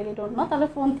হয়েছে, আই রিয়েলি ডোন্ট নো, তাহলে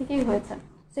ফোন থেকেই হয়েছে।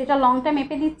 সো এটা লংটা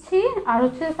মেপে দিচ্ছি, আর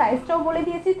হচ্ছে সাইজটাও বলে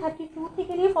দিয়েছি, 32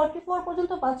 থেকে নিয়ে 44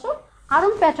 পর্যন্ত পাচ্ছ,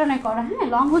 আরং প্যাটার্নে করা। হ্যাঁ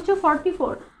লং হচ্ছে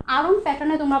 44, আরং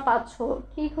প্যাটার্নে তোমরা পাচ্ছ।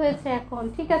 ঠিক হয়েছে এখন,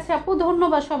 ঠিক আছে আপু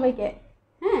ধন্যবাদ সবাইকে।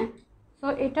 হ্যাঁ তো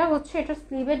এটা হচ্ছে এটা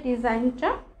স্লিভের ডিজাইনটা,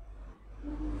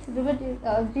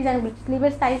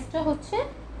 স্লিভের সাইজটা হচ্ছে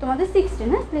তোমাদের 16,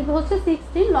 হ্যাঁ স্লিভ হচ্ছে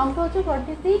 16, লংটা হচ্ছে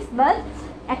 46। বাট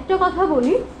একটা কথা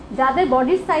বলি, যাদের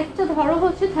বডির সাইজটা ধরো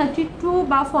হচ্ছে 32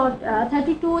 বা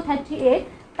 32, 38,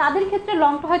 তাদের ক্ষেত্রে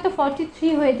লংটা হয়তো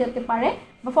 43 হয়ে যেতে পারে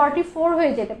বা 44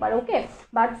 হয়ে যেতে পারে, ওকে।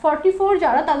 বাট 44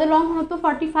 যারা, তাদের লং হয়তো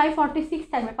 45, 46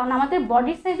 থাকবে, কারণ আমাদের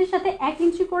বডির সাইজের সাথে 1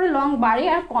 ইঞ্চি করে লং বাড়ে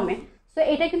আর কমে। সো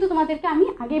এটা কিন্তু তোমাদেরকে আমি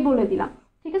আগেই বলে দিলাম,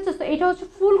 ঠিক আছে। তো এটা হচ্ছে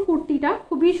ফুল কুর্তিটা,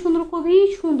 খুবই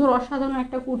সুন্দর অসাধারণ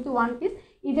একটা কুর্তি, ওয়ান পিস।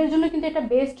 ঈদের জন্য কিন্তু এটা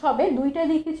বেস্ট হবে। দুইটাই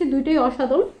দেখিয়েছি, দুইটাই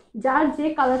অসাধারণ। যার যে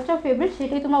কালারটা ফেভারিট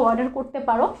সেটাই তোমরা অর্ডার করতে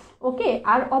পারো, ওকে।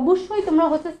 আর অবশ্যই তোমরা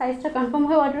হচ্ছে সাইজটা কনফার্ম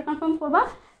হয়ে অর্ডার কনফার্ম করবা।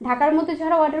 ঢাকার মধ্যে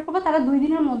যারা অর্ডার করবা তারা 2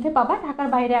 দিনের মধ্যে পাবা। ঢাকার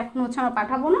বাইরে এখন হচ্ছে আমরা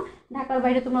পাঠাবো না। ঢাকার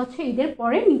বাইরে তোমরা হচ্ছে ঈদের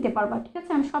পরে নিতে পারবা, ঠিক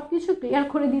আছে। আমি সব কিছু ক্লিয়ার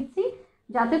করে দিচ্ছি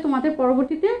যাতে তোমাদের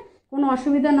পরবর্তীতে কোনো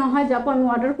অসুবিধা না হয়। যাবো আমি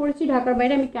অর্ডার করেছি ঢাকার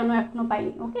বাইরে, আমি কেন এখনও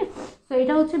পাইনি, ওকে। তো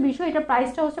এটা হচ্ছে বিষয়। এটা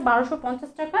প্রাইসটা হচ্ছে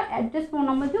 1250 টাকা। অ্যাড্রেস, ফোন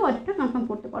নাম্বার দিয়ে অর্ডারটা কনফার্ম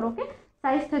করতে পারো, ওকে।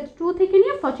 সাইজ 32 থেকে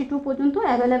নিয়ে 42 পর্যন্ত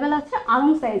অ্যাভেলেবেল আছে আরং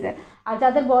সাইজের। আর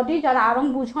যাদের বডি, যারা আরং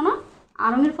বুঝো না,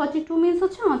 আরঙের 42 মিনস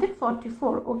হচ্ছে আমাদের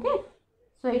 44, ওকে।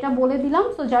 সো এটা বলে দিলাম।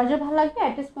 সো যার যা ভালো লাগবে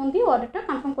অ্যাড্রেস ফোন দিয়ে অর্ডারটা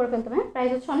কনফার্ম করে ফেলতে হবে।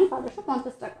 প্রাইস হচ্ছে অনলি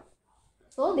 1250 টাকা।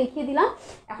 সো দেখিয়ে দিলাম।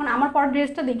 এখন আমার পরা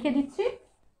ড্রেসটা দেখিয়ে দিচ্ছি,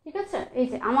 ঠিক আছে। এই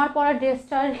যে আমার পরা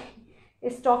ড্রেসটার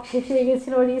স্টক শেষ হয়ে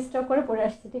গেছিলো, রিস্টক করে পরে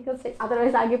আসছি, ঠিক আছে।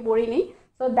 আদারওয়াইজ আগে পরিনি।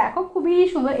 তো দেখো খুবই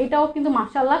সুন্দর, এটাও কিন্তু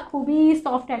মাশাআল্লাহ খুবই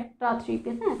সফট একটা 3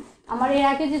 পিস, হ্যাঁ। আমার এর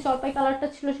আগে যে জলপাই কালারটা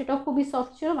ছিল সেটাও খুবই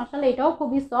সফট ছিল, মাশাআল্লাহ এটাও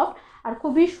খুবই সফট আর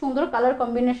খুবই সুন্দর কালার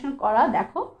কম্বিনেশন করা,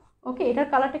 দেখো, ওকে। এটার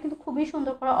কালারটা কিন্তু খুবই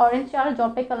সুন্দর করা, অরেঞ্জ আর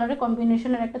জলপাই কালারের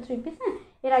কম্বিনেশনের একটা 3 পিস, হ্যাঁ।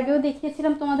 এর আগেও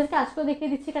দেখিয়েছিলাম তোমাদেরকে, আজকেও দেখিয়ে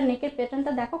দিচ্ছি। এটা নেকের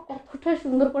প্যাটার্নটা দেখো কতটা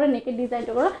সুন্দর করে নেকের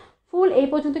ডিজাইনটা করা। ফুল এই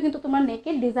পর্যন্ত কিন্তু তোমার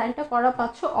নেকের ডিজাইনটা করা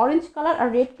পাচ্ছ অরেঞ্জ কালার আর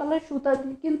রেড কালার সুতা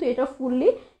দিয়ে, কিন্তু এটা ফুললি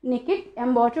নেকের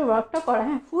এমব্রয়ডারি ওয়ার্কটা করা,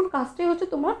 হ্যাঁ। ফুল কাজটাই হচ্ছে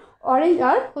তোমার অরেঞ্জ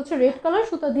আর হচ্ছে রেড কালার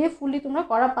সুতা দিয়ে ফুললি তোমরা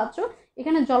করা পাচ্ছ।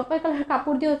 এখানে জলপাই কালার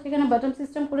কাপড় দিয়ে হচ্ছে এখানে বাটন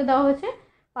সিস্টেম করে দেওয়া হয়েছে।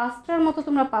 5টার মতো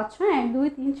তোমরা পাচ্ছ, হ্যাঁ। 1 2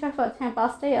 3 4 5, হ্যাঁ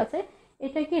 5টাই আছে।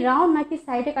 এটা কি রাউন্ড নাকি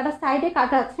সাইডে কাটা? সাইডে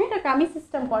কাটা আছে, এটা কামিজ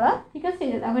সিস্টেম করা, ঠিক আছে।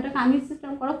 দেখো এটা কামিজ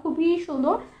সিস্টেম করা, খুবই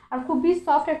সুন্দর আর খুবই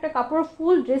সফট একটা কাপড়।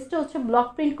 ফুল ড্রেসটা হচ্ছে ব্লক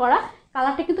প্রিন্ট করা,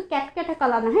 কালারটা কিন্তু ক্যাটক্যাটা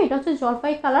কালার না, হ্যাঁ। এটা হচ্ছে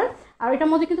জলপাই কালার আর এটার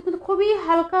মধ্যে কিন্তু খুবই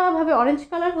হালকাভাবে অরেঞ্জ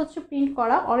কালার হচ্ছে প্রিন্ট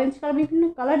করা। অরেঞ্জ কালার বিভিন্ন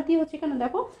কালার দিয়ে হচ্ছে এখানে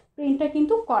দেখো প্রিন্টটা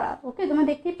কিন্তু করা, ওকে। তোমরা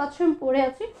দেখতেই পাচ্ছ আমি পরে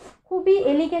আছি। খুবই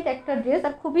এলিগেন্ট একটা ড্রেস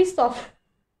আর খুবই সফট,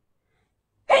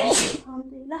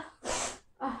 আলহামদুলিল্লাহ,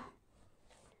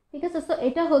 ঠিক আছে। সো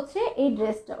এটা হচ্ছে এই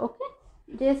ড্রেসটা, ওকে।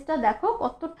 ড্রেসটা দেখো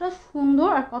কতটা সুন্দর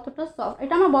আর কতটা সফট,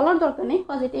 এটা আমার বলার দরকার নেই,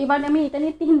 কজ এটা এবার আমি এটা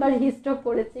নিয়ে 3বার রিস্টক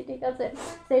করেছি, ঠিক আছে।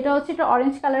 সেটা হচ্ছে এটা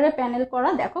অরেঞ্জ কালারের প্যানেল করা,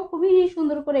 দেখো খুবই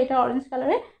সুন্দর করে এটা অরেঞ্জ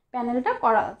কালারের প্যানেলটা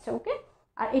করা আছে, ওকে।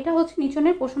 আর এটা হচ্ছে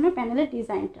নিচনের পোষণের প্যানেলের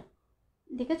ডিজাইনটা,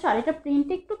 দেখেছো। আর এটা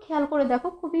প্রিন্টটা একটু খেয়াল করে দেখো,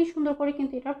 খুবই সুন্দর করে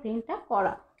কিন্তু এটা প্রিন্টটা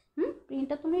করা,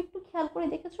 প্রিন্টটা তুমি একটু খেয়াল করে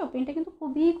দেখেছো, প্রিন্টটা কিন্তু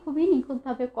খুবই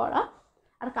নিখুঁতভাবে করা।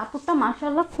 আর কাপড়টা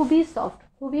মাশাআল্লাহ খুবই সফট,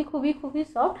 খুবই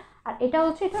সফট। আর এটা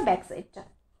হচ্ছে এটা ব্যাক সাইডটা,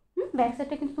 ব্যাক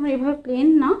সাইডটা কিন্তু তোমরা এভাবে প্লেন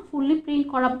না, ফুললি প্রিন্ট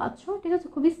করা পাচ্ছ, ঠিক আছে।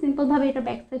 খুবই সিম্পলভাবে এটা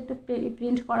ব্যাক সাইডটা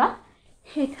প্রিন্ট করা।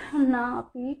 এটা না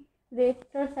আপনি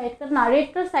রেডটার সাইড কাটা না,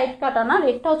 রেডটার সাইড কাটা না,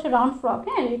 রেডটা হচ্ছে রাউন্ড ফ্রক,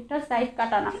 হ্যাঁ। রেডটার সাইড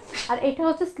কাটা না। আর এটা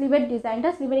হচ্ছে স্লিভের ডিজাইনটা,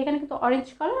 স্লিভের এখানে কিন্তু অরেঞ্জ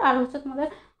কালার আর হচ্ছে তোমাদের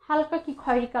হালকা কি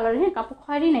খয়েরি কালার, হ্যাঁ। কাপড়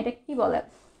খয়েরি না, এটা কি বলে,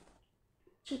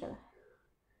 কি কালার,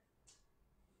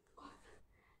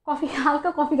 কফি, হালকা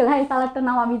কফি কালার, এই কালারটার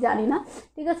নাম আমি জানি না,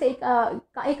 ঠিক আছে।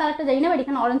 এই কালারটা জানি না, বাট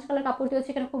এখানে অরেঞ্জ কালার কাপড়টি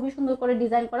হচ্ছে এখানে খুবই সুন্দর করে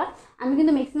ডিজাইন করা। আমি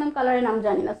কিন্তু ম্যাক্সিমাম কালারের নাম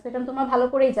জানি না, সেটা তোমরা ভালো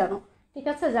করেই জানো, ঠিক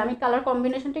আছে। যে আমি কালার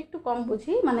কম্বিনেশনটা একটু কম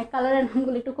বুঝি, মানে কালারের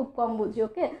নামগুলো একটু খুব কম বুঝি,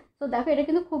 ওকে। তো দেখো এটা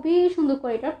কিন্তু খুবই সুন্দর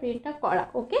করে এটা প্রিন্টটা করা,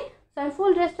 ওকে। তো আমি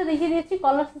ফুল ড্রেসটা দেখিয়ে দিয়েছি,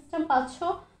 কলার সিস্টেম পাচ্ছ।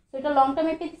 তো এটা লংটা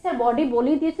মেপে দিচ্ছি আর বডি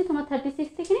বলেই দিয়েছি তোমার 36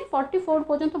 থেকে নিয়ে 44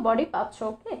 পর্যন্ত বডি পাচ্ছ,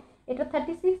 ওকে। এটা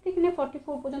 36 থেকে নিয়ে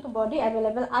 44 পর্যন্ত বডি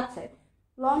অ্যাভেলেবেল আছে।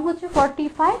 লং হচ্ছে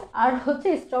 45 আর হচ্ছে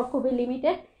স্টক খুবই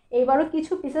লিমিটেড, এইবারও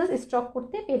কিছু পিসেস স্টক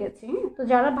করতে পেরেছি। তো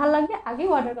যারা ভালো লাগবে আগে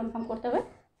অর্ডার কনফার্ম করতে হবে।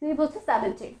 স্লিভ হচ্ছে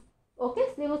 17, ওকে।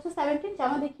 স্লিভ হচ্ছে 17,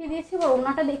 জামা দেখিয়ে দিয়েছি, এবার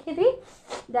ওড়নাটা দেখিয়ে দিই,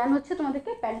 দেন হচ্ছে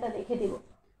তোমাদেরকে প্যান্টটা দেখিয়ে দিব।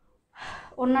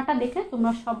 ওড়নাটা দেখে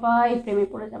তোমরা সবাই প্রেমে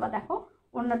পড়ে যাবা, দেখো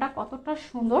ওড়নাটা কতটা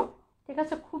সুন্দর, ঠিক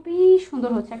আছে। খুবই সুন্দর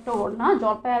হচ্ছে একটা ওড়না,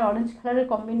 জলপাই আর অরেঞ্জ কালারের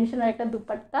কম্বিনেশনের একটা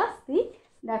দুপাট্টা, সি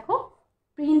দেখো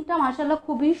প্রিন্টটা মাশাআল্লাহ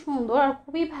খুবই সুন্দর আর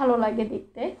খুবই ভালো লাগে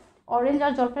দেখতে। অরেঞ্জ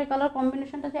আর জলপাই কালার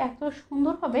কম্বিনেশনটা যে এত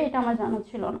সুন্দর হবে এটা আমার জানা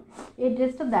ছিল না। এই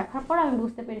ড্রেসটা দেখার পর আমি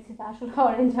বুঝতে পেরেছি যে আসলে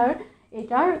অরেঞ্জ আর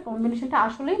এটার কম্বিনেশনটা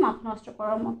আসলেই মাথা নষ্ট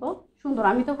করার মতো সুন্দর।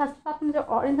 আমি তো ফার্স্টে ভাবতাম যে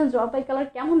অরেঞ্জ আর জলপাই কালার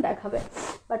কেমন দেখাবে,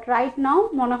 বাট রাইট নাও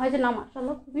মনে হয় যে না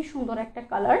মাশাআল্লাহ খুবই সুন্দর একটা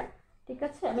কালার, ঠিক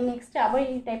আছে। আমি নেক্সটে আবার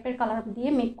এই টাইপের কালার দিয়ে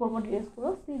মেক করবো ড্রেসগুলো।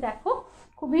 দেখো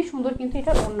খুবই সুন্দর কিন্তু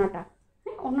এটার ওড়নাটা,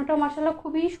 ওড়নাটা মাশাআল্লাহ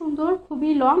খুবই সুন্দর,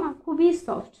 খুবই লং আর খুবই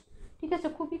সফট, ঠিক আছে।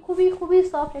 খুবই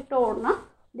সফট একটা ওড়না,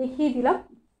 দেখিয়ে দিলাম।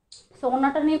 সো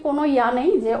ওড়নাটা নিয়ে কোনো ইয়া নেই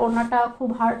যে ওড়নাটা খুব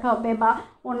হার্ড হবে বা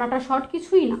ওড়নাটা শর্ট,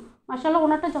 কিছুই না। মাশাআল্লাহ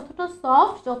ওড়নাটা যতটা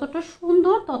সফট, যতটা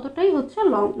সুন্দর, ততটাই হচ্ছে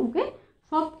লং। ওকে,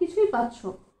 সব কিছুই পাচ্ছ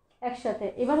একসাথে।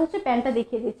 এবার হচ্ছে প্যান্টটা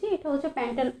দেখিয়ে দিচ্ছি। এটা হচ্ছে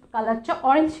প্যান্টের কালারটা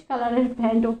অরেঞ্জ কালারের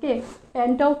প্যান্ট। ওকে,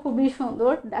 প্যান্টটাও খুবই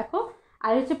সুন্দর দেখো।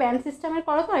 আর হচ্ছে প্যান্ট সিস্টেমের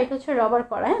করা, তো এটা হচ্ছে রবার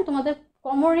করা। হ্যাঁ, তোমাদের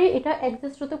কোমরে এটা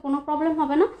অ্যাডজাস্ট হতে কোনো প্রবলেম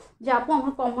হবে না যে আপু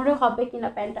আমার কোমরে হবে কিনা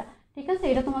প্যান্টটা, ঠিক আছে।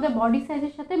 এটা তোমাদের বডি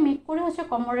সাইজের সাথে মেক করে হচ্ছে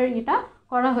কোমরের এটা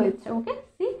করা হয়েছে। ওকে,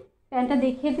 সি প্যান্টটা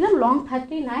দেখিয়ে দিলাম। লং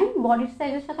 39, বডির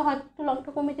সাইজের সাথে হয়তো একটু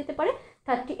লংটা কমে যেতে পারে,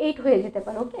 38 হয়ে যেতে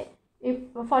পারে। ওকে, এই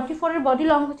 44 এর বডি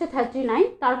লং হচ্ছে 39,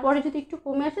 তারপরে যদি একটু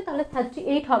কমে আসে তাহলে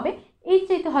 38 হবে, এর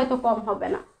চাইতে হয়তো কম হবে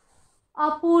না।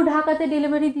 আপু ঢাকাতে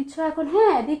ডেলিভারি দিচ্ছ এখন?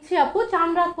 হ্যাঁ দিচ্ছি আপু, 4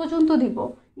 রাত পর্যন্ত দিব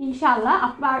ইনশাআল্লাহ।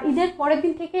 আর ঈদের পরের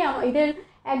দিন থেকে, ঈদের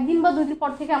 1 দিন বা 2 দিন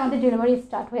পর থেকে আমাদের ডেলিভারি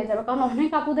স্টার্ট হয়ে যাবে, কারণ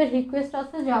অনেক আপুদের রিকোয়েস্ট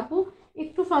আছে যে আপু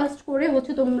একটু ফাস্ট করে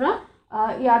হচ্ছে তোমরা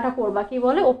ইয়াটা করবা, কি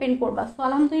বলে, ওপেন করবা। সো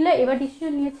আলহামদুলিল্লাহ এবার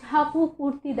ডিসিশন নিয়েছে আপু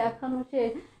কুর্তি দেখানো সে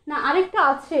না, আরেকটা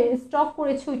আছে স্টক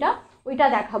করেছি, ওইটা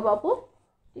দেখাবো আপু,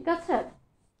 ঠিক আছে।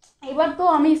 এবার তো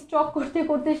আমি স্টক করতে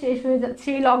করতে শেষ হয়ে যাচ্ছি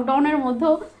লকডাউনের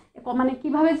মধ্যেও। মানে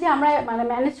কিভাবে যে আমরা মানে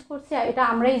ম্যানেজ করছি এটা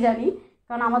আমরাই জানি,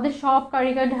 কারণ আমাদের সব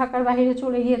কারিগর ঢাকার বাইরে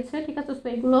চলে গিয়েছে, ঠিক আছে। তো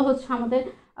এগুলো হচ্ছে আমাদের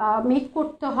মেক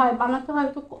করতে হয়, বানাতে হয়,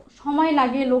 তো সময়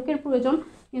লাগে, লোকের প্রয়োজন,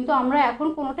 কিন্তু আমরা এখন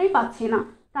কোনোটাই পাচ্ছি না।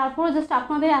 তারপরে জাস্ট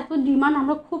আপনাদের এত ডিমান্ড,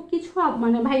 আমরা খুব কিছু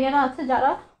মানে ভাইয়ারা আছে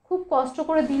যারা খুব কষ্ট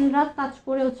করে দিন রাত কাজ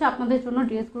করে হচ্ছে আপনাদের জন্য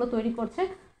ড্রেসগুলো তৈরি করছে।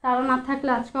 তারা না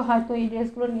থাকলে আজকে হয়তো এই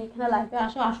ড্রেসগুলো নিয়ে এখানে লাইভে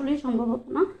আসা আসলেই সম্ভব হতো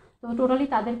না। তো টোটালি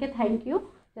তাদেরকে থ্যাংক ইউ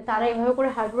যে তারা এইভাবে করে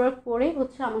হার্ডওয়ার্ক করে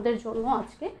হচ্ছে আমাদের জন্য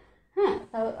আজকে, হ্যাঁ,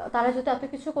 তারা যদি এত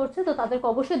কিছু করছে তো তাদেরকে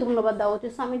অবশ্যই ধন্যবাদ দেওয়া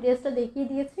উচিত। আমি ড্রেসটা দেখিয়ে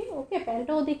দিয়েছি, ওকে,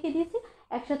 প্যান্টটাও দেখিয়ে দিয়েছি,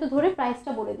 একসাথে ধরে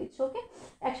প্রাইসটা বলে দিচ্ছি। ওকে,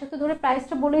 একসাথে ধরে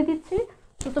প্রাইসটা বলে দিচ্ছি।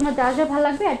 তো তোমার যা যা ভালো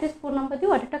লাগবে অ্যাড্রেস, ফোন নাম্বার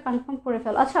দিয়ে অর্ডারটা কনফার্ম করে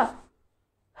ফেলো। আচ্ছা,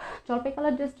 জলপাই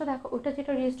কালার ড্রেসটা দেখো, ওইটা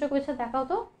যেটা রেজিস্টার করেছে দেখাও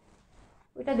তো,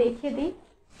 ওইটা দেখিয়ে দিই।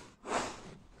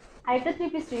 আরেকটা 3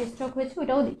 পিস রেজিস্টার হয়েছে,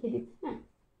 ওইটাও দেখিয়ে দিচ্ছি। হ্যাঁ,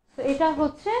 তো এটা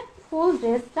হচ্ছে ফুল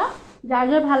ড্রেসটা, যার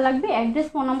যার ভালো লাগবে অ্যাড্রেস,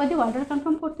 ফোন নাম্বার দিয়ে অর্ডার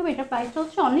কনফার্ম করতে হবে। এটার প্রাইসটা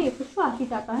হচ্ছে অনলি 2180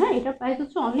 টাকা। হ্যাঁ, এটার প্রাইস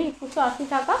হচ্ছে অনলি 2180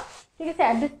 টাকা, ঠিক আছে।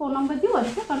 অ্যাড্রেস, ফোন নাম্বার দিয়ে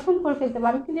অর্ডারটা কনফার্ম করে ফেলতে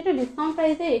পারো। আমি কিন্তু এটা ডিসকাউন্ট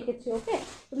প্রাইসে রেখেছি। ওকে,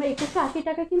 তোমরা 2180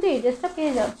 টাকা কিন্তু এই ড্রেসটা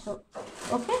পেয়ে যাচ্ছ।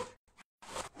 ওকে,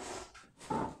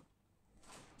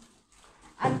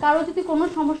 আর কারো যদি কোনো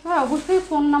সমস্যা হয় অবশ্যই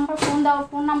ফোন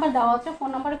নাম্বার দেওয়া আছে, ফোন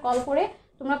নাম্বারে কল করে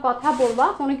তোমরা কথা বলবা।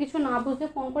 কোনো কিছু না বুঝলে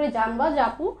ফোন করে জানবা যে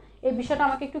আপু এই বিষয়টা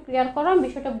আমাকে একটু ক্লিয়ার করো, আমি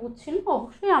বিষয়টা বুঝছি না,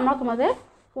 অবশ্যই আমরা তোমাদের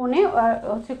ফোনে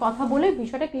হচ্ছে কথা বলে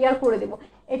বিষয়টা ক্লিয়ার করে দেবো।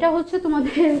 এটা হচ্ছে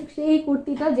তোমাদের সেই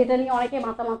কুর্তিটা যেটা নিয়ে অনেকে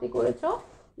মাতামাতি করেছো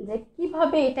যে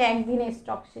কিভাবে এটা একদিনে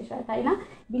স্টক শেষ হয়, তাই না?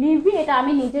 বিলিভ মি, এটা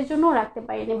আমি নিজের জন্যও রাখতে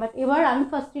পারিনি, বাট এবার আমি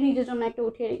ফার্স্টে নিজের জন্য একটা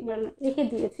উঠিয়ে রেখে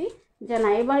দিয়েছি যে না,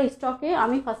 এবার স্টকে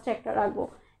আমি ফার্স্টে একটা রাখবো।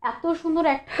 এত সুন্দর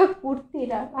একটা কুর্তি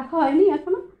রাখা হয়নি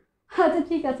এখনো। আচ্ছা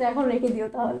ঠিক আছে, এখন রেখে দিও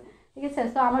তাহলে, ঠিক আছে।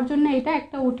 তো আমার জন্য এটা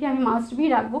একটা উঠে আমি মাস্ট বি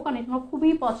রাখবো, কারণ এটা আমার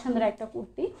খুবই পছন্দের একটা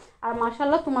কুর্তি, আর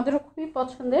মাশাআল্লাহ তোমাদেরও খুবই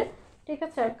পছন্দের, ঠিক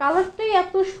আছে। আর কালারটাই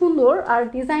এত সুন্দর আর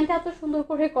ডিজাইনটা এত সুন্দর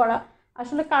করে করা,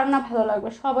 আসলে কার না ভালো লাগবে,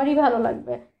 সবারই ভালো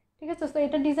লাগবে, ঠিক আছে। তো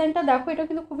এটা ডিজাইনটা দেখো, এটা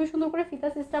কিন্তু খুবই সুন্দর করে ফিতা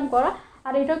সিস্টেম করা,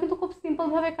 আর এটাও কিন্তু খুব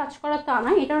সিম্পলভাবে কাজ করা তা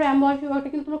না, এটার এমব্রয়ডারি ওয়ার্কটা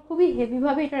কিন্তু তোমরা খুবই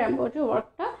হেভিভাবে এটার এমব্রয়ডারি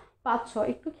ওয়ার্কটা পাচ্ছ।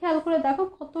 একটু খেয়াল করে দেখো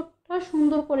কতটা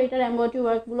সুন্দর করে এটার এমব্রয়ডারি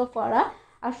ওয়ার্কগুলো করা,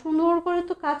 আর সুন্দর করে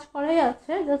তো কাজ করাই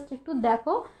আছে, জাস্ট একটু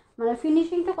দেখো মানে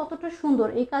ফিনিশিংটা কতটা সুন্দর,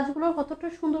 এই কাজগুলো কতটা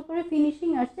সুন্দর করে ফিনিশিং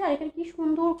আসছে। আর এখানে কি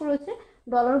সুন্দর করেছে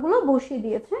ডলারগুলো বসিয়ে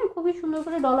দিয়েছে, খুবই সুন্দর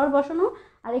করে ডলার বসানো,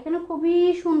 আর এখানে খুবই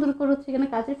সুন্দর করে হচ্ছে এখানে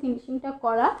কাজের ফিনিশিংটা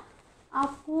করা।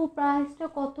 আপু প্রাইসটা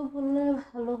কত বললে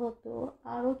ভালো হতো,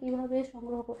 আরও কীভাবে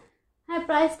সংগ্রহ করবো? হ্যাঁ,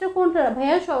 প্রাইসটা কোনটা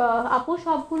ভাইয়া? আপু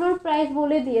সবগুলোর প্রাইস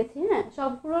বলে দিয়েছি, হ্যাঁ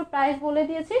সবগুলোর প্রাইস বলে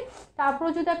দিয়েছি। তারপরে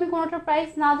যদি আপনি কোনোটার প্রাইস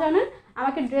না জানেন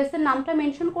আমাকে ড্রেসের নামটা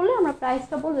মেনশন করলে আমরা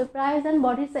প্রাইসটা বলবো। প্রাইস অ্যান্ড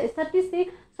বডি সাইজ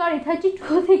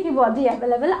 32 থেকে বডি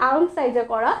অ্যাভেলেবেল, আরং সাইজে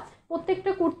করা,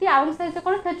 প্রত্যেকটা কুর্তি আরং সাইজে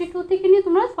করা। 32 থেকে নিয়ে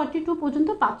তোমরা 42 পর্যন্ত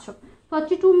পাচ্ছ।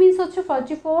 42 মিনস হচ্ছে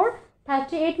 44,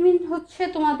 38 মিনস হচ্ছে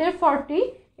তোমাদের 40।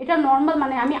 এটা নর্মাল,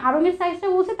 মানে আমি আরঙের সাইজটা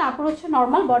বলছি, তারপর হচ্ছে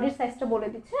নর্মাল বডির সাইজটা বলে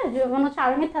দিচ্ছি, যেমন হচ্ছে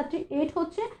আরঙের 38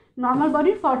 হচ্ছে, নর্মাল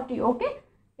বডির 40। ওকে,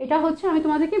 এটা হচ্ছে আমি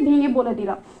তোমাদেরকে ভেঙে বলে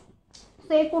দিলাম।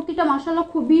 তো এই কুর্তিটা মাশাআল্লাহ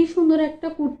খুবই সুন্দর একটা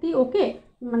কুর্তি। ওকে,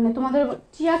 মানে তোমাদের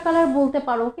টিয়া কালার বলতে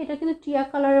পারো। ওকে, এটা কিন্তু টিয়া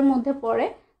কালারের মধ্যে পড়ে।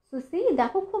 তো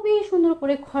দেখো খুবই সুন্দর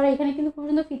করে ঘরে, এখানে কিন্তু খুব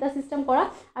সুন্দর ফিতা সিস্টেম করা,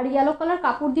 আর ইয়েলো কালার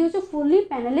কাপড় দিয়ে হচ্ছে ফুললি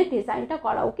প্যানেলের ডিজাইনটা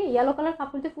করা। ওকে, ইয়েলো কালার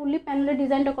কাপড় দিয়ে ফুললি প্যানেলের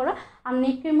ডিজাইনটা করা, আর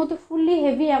নেকের মধ্যে ফুললি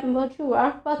হেভি এমব্রয়ডারি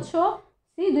ওয়ার্ক পাচ্ছ।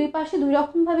 দুই পাশে দুই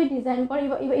রকমভাবে ডিজাইন করা,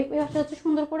 এই পাশে হচ্ছে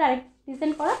সুন্দর করে আরেক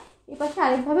ডিজাইন করা, এই পাশে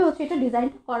আরেকভাবে হচ্ছে এটা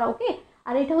ডিজাইনটা করা। ওকে,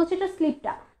 আর এটা হচ্ছে এটা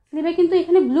স্লিভে কিন্তু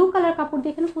এখানে ব্লু কালার কাপড়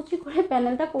দিয়ে এখানে কুচি করে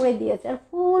প্যানেলটা করে দিয়েছে। আর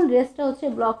ফুল ড্রেসটা হচ্ছে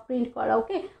ব্লক প্রিন্ট করা।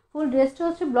 ওকে, ফুল ড্রেসটা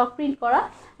হচ্ছে ব্লক প্রিন্ট করা।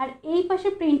 আর এই পাশে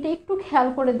প্রিন্টটা একটু খেয়াল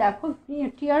করে দেখো,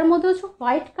 টিয়ার মধ্যে হচ্ছে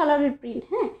হোয়াইট কালারের প্রিন্ট।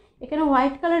 হ্যাঁ, এখানে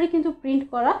হোয়াইট কালারে কিন্তু প্রিন্ট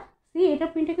করা। এটা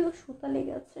প্রিন্টটা কিন্তু সুতা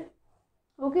লেগে আছে।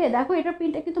 ওকে, দেখো এটার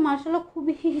প্রিন্টটা কিন্তু মার্শাল্লাহ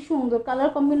খুবই সুন্দর, কালার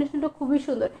কম্বিনেশনটা খুবই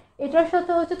সুন্দর। এটার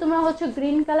সাথে হচ্ছে তোমরা হচ্ছে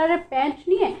গ্রিন কালারের প্যান্ট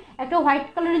নিয়ে একটা হোয়াইট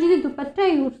কালারের যদি দুপাট্টা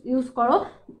ইউজ করো,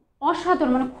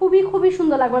 অসাধারণ, মানে খুবই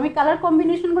সুন্দর লাগবে। আমি কালার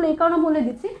কম্বিনেশনগুলো এই কারণে বলে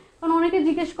দিচ্ছি, কারণ অনেকে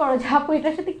জিজ্ঞেস করো যে আপু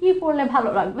এটার সাথে কী পরলে ভালো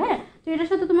লাগবে। হ্যাঁ, তো এটার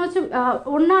সাথে তোমার হচ্ছে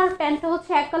ওড়না আর প্যান্টটা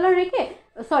হচ্ছে এক কালার রেখে,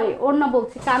 সরি ওড়না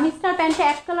বলছি, কামিজটার প্যান্টটা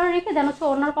এক কালার রেখে দেন হচ্ছে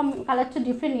ওড়নার কালারটা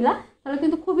ডিফারেন্ট নিলা, তাহলে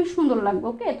কিন্তু খুবই সুন্দর লাগবে।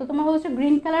 ওকে, তো তোমার হচ্ছে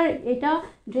গ্রিন কালার এটা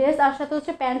ড্রেস, আর সাথে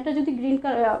হচ্ছে প্যান্টটা যদি গ্রিন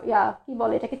কালার কী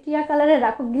বলে এটাকে, টিয়া কালারে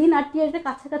রাখো। গ্রিন আর টিয়ার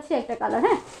কাছাকাছি একটা কালার।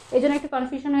 হ্যাঁ, এই জন্য একটু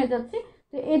কনফিউশন হয়ে যাচ্ছে।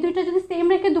 তো এই দুইটা যদি সেম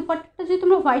রেখে দুপাট্টাটা যদি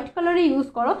তোমরা হোয়াইট কালারে ইউজ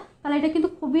করো, তাহলে এটা কিন্তু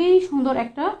খুবই সুন্দর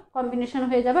একটা কম্বিনেশন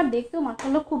হয়ে যাবে। আর দেখতেও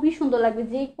মাশাআল্লাহ খুবই সুন্দর লাগবে,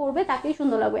 যেই পরবে তাকেই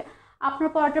সুন্দর লাগবে। আপনার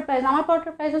পরাটার প্রাইস, আমার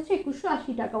পরাটার প্রাইস হচ্ছে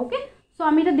 2180 টাকা। ওকে, সো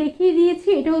আমি এটা দেখিয়ে দিয়েছি।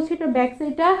 এটা হচ্ছে এটা ব্যাক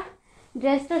সাইডটা,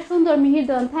 ড্রেসটা সুন্দর মিহির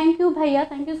দেওয়ান। থ্যাংক ইউ ভাইয়া,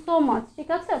 থ্যাংক ইউ সো মাচ। ঠিক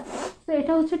আছে, তো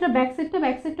এটা হচ্ছে এটা ব্যাক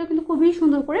সাইডটাও কিন্তু খুবই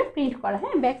সুন্দর করে প্রিন্ট করা।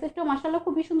 হ্যাঁ, ব্যাক সাইডটাও মাশাআল্লাহ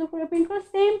খুবই সুন্দর করে প্রিন্ট করা,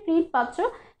 সেম প্রিন্ট পাচ্ছ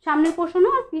সামনের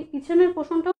পোর্শনও আর পিছনের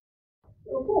পোর্শনটাও।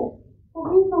 ওকে,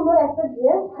 খুবই সুন্দর একটা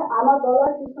ড্রেস। আমার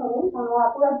বলার কিছু নেই,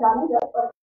 আপনারা জানেন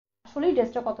আসলে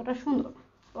ড্রেসটা কতটা সুন্দর।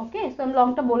 ওকে, সো আমি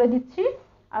লংটা বলে দিচ্ছি,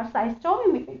 আর সাইজটাও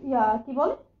আমি কি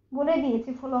বলে দিয়েছি।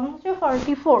 লং হচ্ছে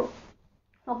 44।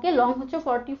 ওকে, লং হচ্ছে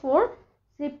 44।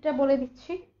 স্লিপটা বলে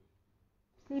দিচ্ছি,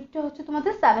 স্লিপটা হচ্ছে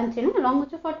তোমাদের 17। লং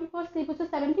হচ্ছে 44, স্লিপ হচ্ছে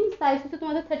 17, সাইজ হচ্ছে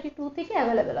তোমাদের 32 থেকে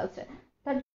অ্যাভেলেবেল আছে।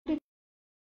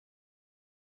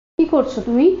 কি করছো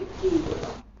তুমি?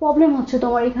 প্রবলেম হচ্ছে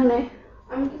তোমার এখানে?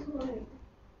 আমি কিছু বলিনি।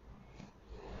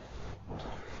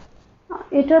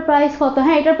 এটার প্রাইস কত?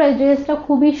 হ্যাঁ, এটার প্রাইস, ড্রেসটা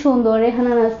খুবই সুন্দর।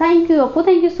 রেহানা, থ্যাংক ইউ আপু,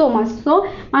 thank you so much. So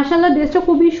মাশাআল্লাহ ড্রেসটা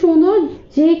খুবই সুন্দর,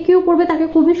 যে কেউ পরবে তাকে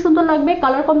খুবই সুন্দর লাগবে।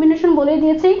 কালার কম্বিনেশন বলে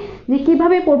দিয়েছি যে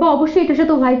কীভাবে পরবে। অবশ্যই এটার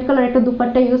সাথে হোয়াইট কালার একটা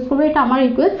দুপাট্টা ইউজ করবে, এটা আমার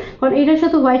রিকোয়েস্ট, কারণ এটার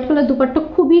সাথে হোয়াইট কালার দুপাট্টা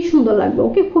খুবই সুন্দর লাগবে।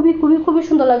 ওকে, খুবই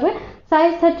সুন্দর লাগবে।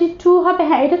 সাইজ 32 হবে।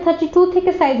 হ্যাঁ, এটা 32 থেকে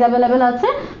সাইজ অ্যাভেলেবেল আছে।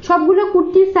 সবগুলো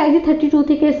কুর্তির সাইজই 32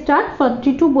 থেকে স্টার্ট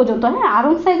 42 পর্যন্ত। হ্যাঁ,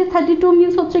 আরং সাইজে 32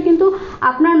 মিনস হচ্ছে কিন্তু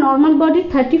আপনার নর্মাল বডির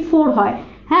 34 হয়।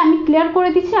 হ্যাঁ, আমি ক্লিয়ার করে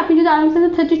দিচ্ছি, আপনি যদি আরং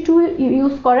সাইজে 32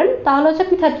 ইউজ করেন তাহলে হচ্ছে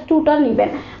আপনি 32টা নেবেন।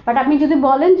 বাট আপনি যদি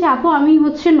বলেন যে আপু আমি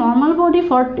হচ্ছে নর্মাল বডি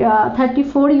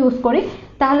 34 ইউজ করি,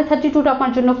 তাহলে 32টা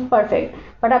আপনার জন্য পারফেক্ট।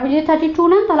 বাট আপনি যদি 32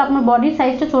 নেন তাহলে আপনার বডির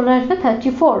সাইজটা চলে আসবে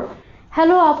 34।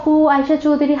 হ্যালো আপু আয়শা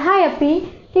চৌধুরী, হাই আপি।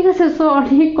 ঠিক আছে, সো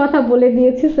অনেক কথা বলে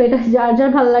দিয়েছি। সো এটা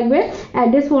যার ভালো লাগবে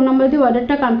অ্যাড্রেস ফোন নাম্বার দিয়ে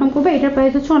অর্ডারটা কনফার্ম করবে। এটার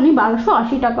প্রাইস হচ্ছে অনলি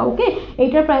 1280 টাকা। ওকে,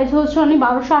 এইটার প্রাইস হচ্ছে অনলি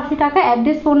 1280 টাকা।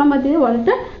 অ্যাড্রেস ফোন নাম্বার দিয়ে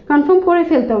অর্ডারটা কনফার্ম করে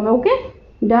ফেলতে হবে। ওকে,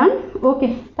 ডান। ওকে,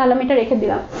 তাহলে আমি এটা রেখে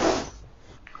দিলাম।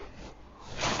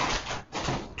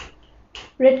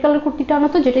 রেড কালার কুর্তিটা আনো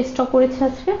তো, যেটা স্টক করেছে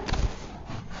আজকে।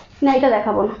 না, এটা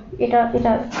দেখাবো না,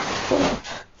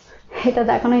 এটা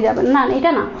দেখানোই যাবে না।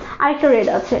 এটা না, আরেকটা রেড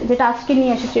আছে যেটা আজকে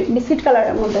নিয়ে এসেছি বিস্কিট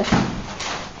কালারের মধ্যে।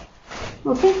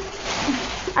 ওকে,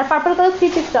 আর পার্পল কালার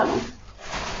 3 পিস জানো।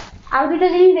 আর দুটো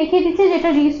জিনিস দেখিয়ে দিচ্ছি যেটা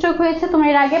রিস্টক হয়েছে, তোমরা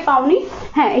এর আগে পাওনি।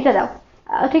 হ্যাঁ, এটা দাও।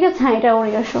 ঠিক আছে, হ্যাঁ এটা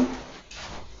ওরে আসো।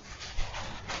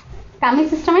 কামিং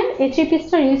সিস্টেমের এই 3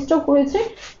 পিসটা রিস্টক করেছে।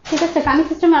 ঠিক আছে, কামিং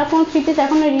সিস্টেমে আর কোনো 3 পিস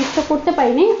এখন রিস্টক করতে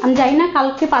পারিনি, আমি জানি না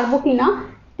কালকে পারবো কি না।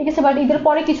 ঠিক আছে, বাট ঈদের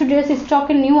পরে কিছু ড্রেস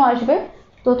স্টকের নিউ আসবে,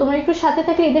 তো তোমরা একটু সাথে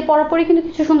থাকলে ঈদের পরে কিন্তু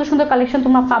কিছু সুন্দর সুন্দর কালেকশন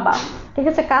তোমরা পাবা। ঠিক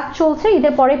আছে, কাজ চলছে,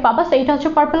 ঈদের পরে পাবা। তো এটা হচ্ছে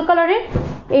পার্পল কালারের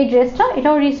এই ড্রেসটা,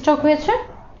 এটাও রিস্টক হয়েছে।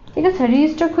 ঠিক আছে,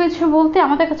 রিস্টক হয়েছে বলতে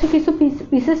আমাদের কাছে কিছু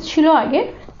পিসেস ছিল আগে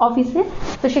অফিসে,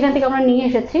 তো সেখান থেকে আমরা নিয়ে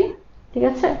এসেছি। ঠিক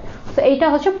আছে, তো এইটা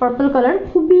হচ্ছে পার্পল কালার,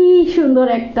 খুবই সুন্দর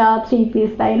একটা 3 পিস,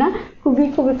 তাই না? খুবই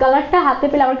কালারটা হাতে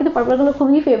পেলে আমার কিন্তু পার্পল কালার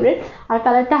খুবই ফেভারিট, আর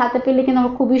কালারটা হাতে পেলে কিন্তু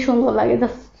আমার খুবই সুন্দর লাগে।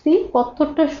 সি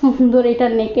কতটা সুন্দর এটা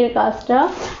নেকের কাজটা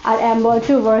আর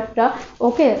এমব্রয়ডারি ওয়ার্কটা।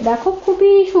 ওকে, দেখো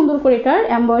খুবই সুন্দর করে এটার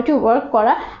এমব্রয়ডারি ওয়ার্ক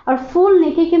করা, আর ফুল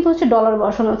নেকেই কিন্তু হচ্ছে ডলার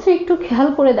বসানো আছে। একটু খেয়াল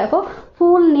করে দেখো,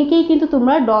 ফুল নেকেই কিন্তু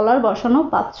তোমরা ডলার বসানো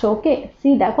পাচ্ছ। ওকে, সি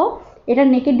দেখো এটার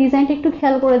নেকের ডিজাইনটা একটু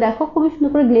খেয়াল করে দেখো, খুবই সুন্দর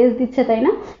করে গ্লেজ দিচ্ছে, তাই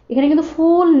না? এখানে কিন্তু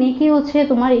ফুল নেকে হচ্ছে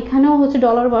তোমার, এখানেও হচ্ছে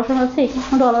ডলার বসানো আছে,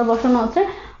 এখানেও ডলার বসানো আছে,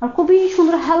 আর খুবই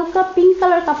সুন্দর হালকা পিঙ্ক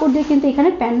কালার কাপড় দিয়ে কিন্তু এখানে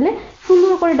প্যানেলে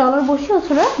সুন্দর করে ডলার বসিয়ে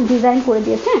হচ্ছে ওরা ডিজাইন করে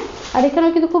দিয়েছে। আর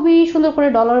এখানেও কিন্তু খুবই সুন্দর করে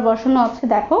ডলার বসানো আছে।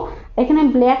 দেখো এখানে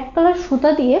ব্ল্যাক কালার সুতা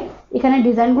দিয়ে এখানে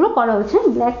ডিজাইনগুলো করা হয়েছে,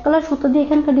 ব্ল্যাক কালার সুতা দিয়ে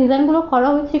এখানকার ডিজাইনগুলো করা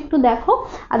হয়েছে, একটু দেখো।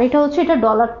 আর এটা হচ্ছে এটা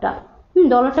ডলারটা,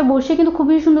 ডলারটা বসিয়ে কিন্তু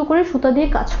খুবই সুন্দর করে সুতা দিয়ে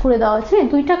কাজ করে দেওয়া আছে।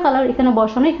 দুইটা কালার এখানে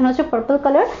বসানো, এখানে হচ্ছে পার্পল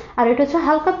কালার আর এটা হচ্ছে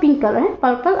হালকা পিঙ্ক কালার। হ্যাঁ,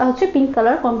 পার্পল আর হচ্ছে পিঙ্ক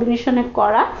কালার কম্বিনেশনে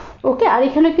করা। ওকে, আর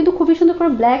এখানে কিন্তু খুবই সুন্দর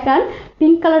করে ব্ল্যাক অ্যান্ড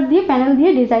পিঙ্ক কালার দিয়ে প্যানেল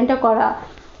দিয়ে ডিজাইনটা করা।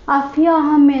 আফিয়া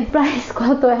আহমেদ, প্রাইস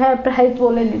কত? হ্যাঁ, প্রাইস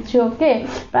বলে দিচ্ছি। ওকে,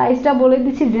 প্রাইসটা বলে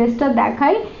দিচ্ছি, ড্রেসটা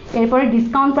দেখাই, এরপরে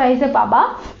ডিসকাউন্ট প্রাইসে পাবা।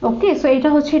 ওকে, সো এটা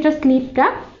হচ্ছে এটা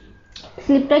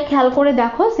স্লিপটা খেয়াল করে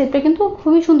দেখো, স্লিপটা কিন্তু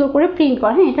খুবই সুন্দর করে প্রিন্ট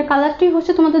করা। হ্যাঁ, এটা কালারটি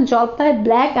হচ্ছে তোমাদের জলপাই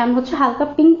ব্ল্যাক অ্যান্ড হচ্ছে হালকা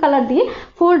পিঙ্ক কালার দিয়ে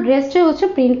ফুল ড্রেসটাই হচ্ছে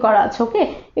প্রিন্ট করা আছে। ওকে,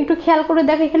 একটু খেয়াল করে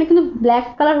দেখো, এখানে কিন্তু ব্ল্যাক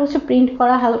কালার হচ্ছে প্রিন্ট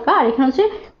করা হালকা, আর এখানে হচ্ছে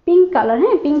পিঙ্ক কালার।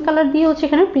 হ্যাঁ, পিঙ্ক কালার দিয়ে হচ্ছে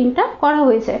এখানে প্রিন্টটা করা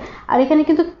হয়েছে, আর এখানে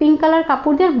কিন্তু পিঙ্ক কালার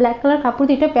কাপড় দিয়ে আর ব্ল্যাক কালার কাপড়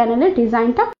দিয়ে এটা প্যানেলের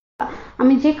ডিজাইনটা।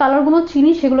 আমি যে কালারগুলো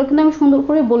চিনি সেগুলো কিন্তু আমি সুন্দর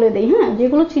করে বলে দিই। হ্যাঁ,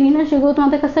 যেগুলো চিনি না সেগুলো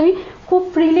তোমাদের কাছে আমি খুব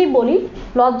ফ্রিলি বলি,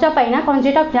 লজ্জা পাই না, কারণ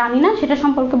যেটা জানি না সেটা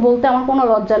সম্পর্কে বলতে আমার কোনো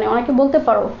লজ্জা নেই। অনেকে বলতে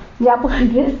পারো যে আপু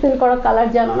ড্রেস সেল করা কালার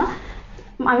জানো না,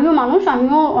 আমিও মানুষ,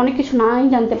 আমিও অনেক কিছু নাই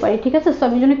জানতে পারি, ঠিক আছে? সো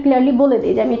আমি জন্য ক্লিয়ারলি বলে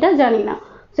দিই যে আমি এটা জানি না।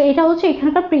 তো এটা হচ্ছে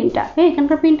এখানকার প্রিন্টটা। হ্যাঁ,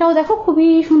 এখানকার প্রিন্টটাও দেখো খুবই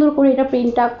সুন্দর করে এটা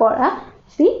প্রিন্টটা করা।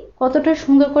 সি কতটা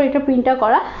সুন্দর করে এটা প্রিন্টটা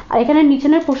করা, আর এখানে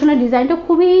নিচের পোর্শনের ডিজাইনটা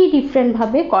খুবই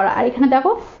ডিফারেন্টভাবে করা, আর এখানে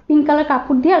দেখো পিঙ্ক কালার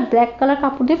কাপড় দিয়ে আর ব্ল্যাক কালার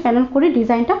কাপড় দিয়ে প্যানেল করে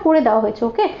ডিজাইনটা করে দেওয়া হয়েছে।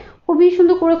 ওকে, খুবই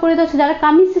সুন্দর করে দেওয়া হচ্ছে। যারা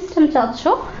কামিজ সিস্টেম চাচ্ছ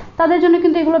তাদের জন্য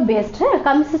কিন্তু এগুলো বেস্ট। হ্যাঁ,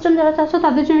 কামিজ সিস্টেম যারা চাচ্ছ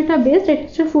তাদের জন্য এটা বেস্ট। এটা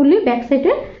হচ্ছে ফুললি ব্যাক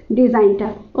সাইডের ডিজাইনটা।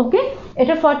 ওকে,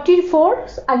 এটা 44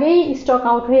 আগেই স্টক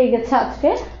আউট হয়ে গেছে আজকে।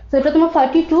 তো এটা তোমার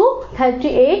 42,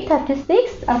 38, 36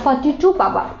 আর 42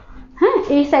 পাবা। হ্যাঁ,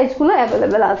 এই সাইজগুলো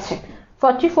অ্যাভেলেবেল আছে।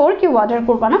 44 কেউ অর্ডার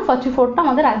করবা না, 44টা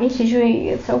আমাদের আগেই শেষ হয়ে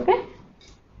গেছে। ওকে,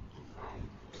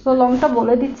 সো লংটা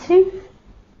বলে দিচ্ছি,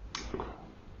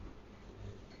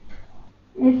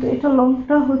 এটা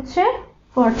লংটা হচ্ছে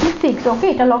 46। ওকে,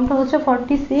 এটা লংটা হচ্ছে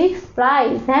 46।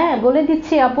 প্রাইস হ্যাঁ বলে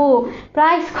দিচ্ছি আপু,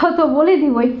 প্রাইস কত বলে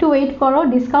দিব, একটু ওয়েট করো,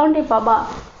 ডিসকাউন্টে পাবা।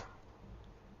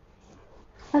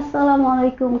 আসসালামু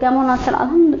আলাইকুম, কেমন আছেন?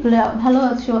 আলহামদুলিল্লাহ ভালো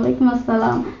আছি, ওয়ালাইকুম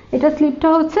আসসালাম। এটা স্লিপটা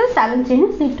হচ্ছে 17।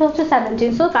 হ্যাঁ, স্লিপটা হচ্ছে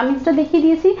 17। সো কামিজটা দেখিয়ে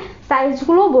দিয়েছি,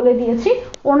 সাইজগুলো বলে দিয়েছি,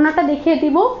 ওড়নাটা দেখিয়ে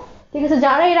দিব। ঠিক আছে,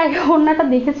 যারা এর আগে ওড়নাটা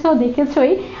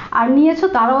দেখেছোই আর নিয়েছো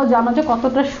তারাও জানো যে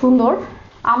কতটা সুন্দর।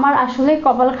 আমার আসলে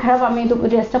কপাল খারাপ, আমি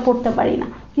ড্রেসটা পরতে পারি না।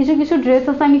 কিছু কিছু ড্রেস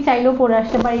আছে আমি চাইলেও পরে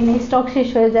আসতে পারি না, স্টক শেষ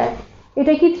হয়ে যায়।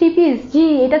 এটা কি 3 পিস? জি,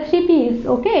 এটা 3 পিস।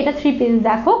 ওকে, এটা 3 পিস।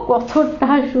 দেখো কতটা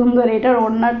সুন্দর এটার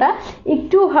ওড়নাটা,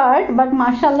 একটু হার্ড বাট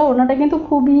মাশাআল্লাহ ওড়নাটা কিন্তু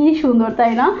খুবই সুন্দর,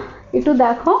 তাই না? একটু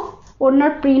দেখো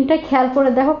ওড়নার প্রিন্টটা খেয়াল করে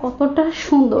দেখো কতটা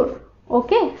সুন্দর।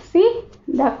 ওকে, সি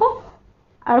দেখো,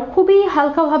 আর খুবই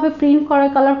হালকাভাবে প্রিন্ট করা,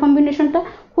 কালার কম্বিনেশনটা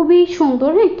খুবই সুন্দর।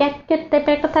 হ্যাঁ, ক্যাট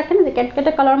টাইপের একটা থাকে না যে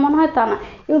ক্যাটক্যাটে কালার মনে হয়, তা না,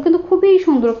 এগুলো কিন্তু খুবই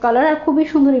সুন্দর কালার আর খুবই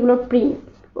সুন্দর এগুলোর প্রিন্ট।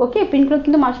 ওকে, প্রিন্টগুলো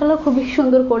কিন্তু মাশাআল্লাহ খুবই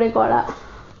সুন্দর করে করা।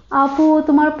 আপু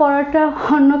তোমার পরাটা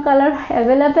অন্য কালার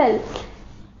অ্যাভেলেবেল?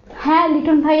 হ্যাঁ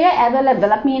লিটন ভাইয়া অ্যাভেলেবেল,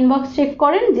 আপনি ইনবক্স চেক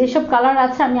করেন, যেসব কালার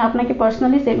আছে আমি আপনাকে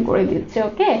পার্সোনালি সেন্ড করে দিচ্ছি।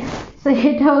 ওকে, সো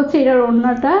এটা হচ্ছে এটার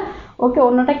ওড়নাটা। ওকে,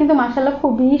 ওড়নাটা কিন্তু মাশাআল্লাহ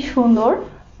খুবই সুন্দর,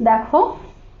 দেখো,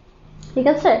 ঠিক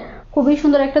আছে, খুবই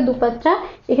সুন্দর একটা দুপাট্টা।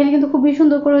 এখানে কিন্তু খুবই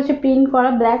সুন্দর করে হচ্ছে প্রিন্ট করা,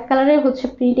 ব্ল্যাক কালারের হচ্ছে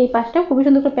প্রিন্ট, এই পাশটা খুবই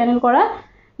সুন্দর করে প্যানেল করা।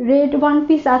 রেড ওয়ান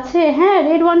পিস আছে? হ্যাঁ,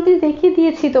 রেড ওয়ান পিস দেখিয়ে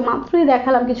দিয়েছি তো, মাত্রই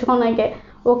দেখালাম কিছুক্ষণ আগে।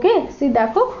 ওকে, সি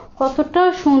দেখো কতটা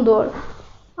সুন্দর।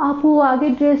 আপু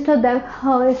আগের ড্রেসটা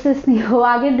দেখাও, এসএস নিও।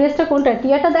 আগের ড্রেসটা কোনটা?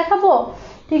 টিয়াটা দেখাবো?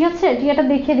 ঠিক আছে, টিয়াটা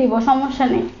দেখিয়ে দিব, সমস্যা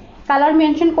নেই, কালার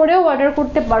মেনশন করেও অর্ডার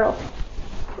করতে পারো।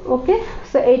 ওকে,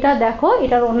 সো এইটা দেখো,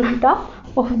 এটার ওড়নাটা,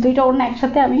 ও দুইটা ওড়না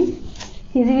একসাথে আমি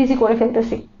ইজি করে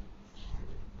ফেলতেছি।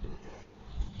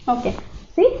 ওকে,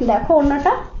 সি দেখো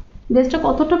ওড়নাটা, ড্রেসটা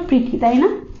কতটা প্রিটি, তাই না?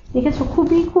 দেখেছো,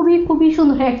 খুবই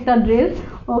সুন্দর একটা ড্রেস।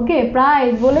 ওকে,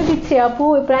 প্রাইস বলে দিচ্ছি আপু,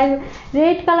 প্রাইস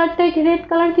রেড কালারটা, রেড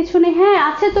কালার কিছু নেই? হ্যাঁ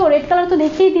আছে তো, রেড কালার তো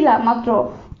দেখিয়ে দিলাম মাত্র।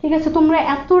 ঠিক আছে, তোমরা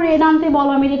এত রেড আনতে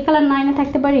বলো, আমি রেড কালার না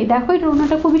থাকতে পারি? দেখো এটার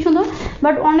ওড়নাটা খুবই সুন্দর,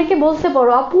 বাট অনেকে বলতে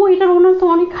পারো আপু এটার ওড়না তো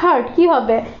অনেক হার্ড, কি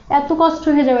হবে, এত কষ্ট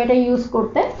হয়ে যাবে এটা ইউজ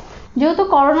করতে। যেহেতু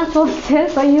করোনা চলছে,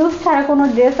 তো ইউজ ছাড়া কোনো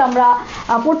ড্রেস আমরা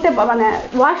পরতে, মানে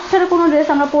ওয়াশ ছাড়া কোনো ড্রেস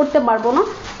আমরা পরতে পারবো না।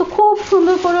 তো খুব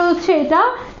সুন্দর করে হচ্ছে এটা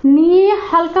নিয়ে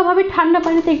হালকাভাবে ঠান্ডা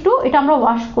পানিতে একটু এটা আমরা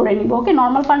ওয়াশ করে নিব। ওকে,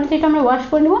 নর্মাল পানিতে এটা আমরা ওয়াশ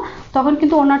করে নিব, তখন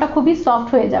কিন্তু ওড়নাটা খুবই সফট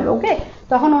হয়ে যাবে। ওকে,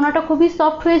 তখন ওড়নাটা খুবই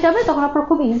সফট হয়ে যাবে, তখন আপনারা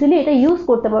খুব ইজিলি এটা ইউজ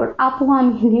করতে পারবেন। আপু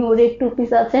আমি নিউ রেড 2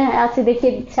 পিস আছে? হ্যাঁ আছে,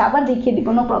 দেখিয়ে দিচ্ছি, আবার দেখিয়ে দিব,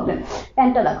 নো প্রবলেম।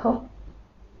 প্যান্টটা দেখো,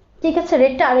 ঠিক আছে,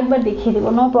 রেডটা আরেকবার দেখিয়ে দেবো,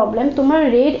 নো প্রবলেম। তোমরা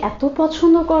রেড এত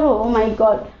পছন্দ করো, ও মাই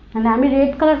গড, মানে আমি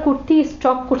রেড কালার কুর্তি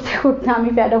স্টক করতে আমি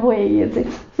ফ্যাড আপ হয়ে গিয়েছি।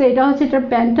 তো এটা হচ্ছে এটার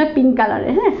প্যান্টটা পিঙ্ক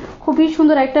কালারের। হ্যাঁ, খুবই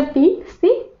সুন্দর একটা পিঙ্ক, সি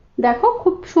দেখো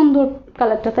খুব সুন্দর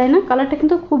কালারটা, তাই না? কালারটা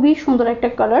কিন্তু খুবই সুন্দর একটা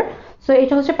কালার। সো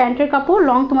এটা হচ্ছে প্যান্টের কাপড়,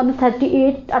 লং তোমাদের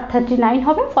 38 আর 39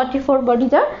 হবে, 44 বডি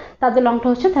যার, তাদের লংটা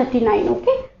হচ্ছে 39।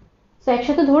 ওকে, সো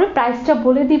একসাথে ধরে প্রাইসটা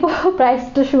বলে দিব,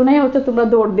 প্রাইসটা শুনেই হচ্ছে তোমরা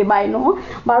দৌড় দিবে। আই নো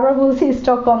বারবার বলছি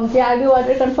স্টক কম, যে আগে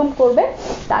অর্ডার কনফার্ম করবে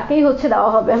তাকেই হচ্ছে দেওয়া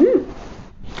হবে।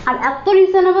 আর এত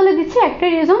রিজনেবলে দিচ্ছি একটা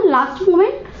রিজন, লাস্ট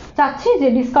মোমেন্ট চাচ্ছি যে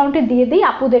ডিসকাউন্টে দিয়ে দিই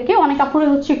আপুদেরকে। অনেক আপুরে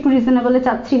হচ্ছে একটু রিজনেবলে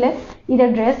চাচ্ছিলে ঈদের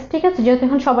ড্রেস, ঠিক আছে, যেহেতু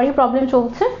এখন সবারই প্রবলেম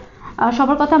চলছে,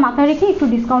 সবার কথা মাথায় রেখে একটু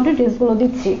ডিসকাউন্টের ড্রেসগুলো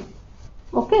দিচ্ছি।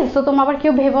 ওকে, সো তোমরা আবার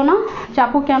কেউ ভেবো না যে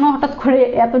আপু কেন হঠাৎ করে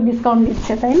এত ডিসকাউন্ট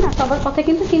দিচ্ছে, তাই না? সবার কথা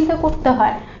কিন্তু চিন্তা করতে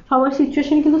হয়, সবার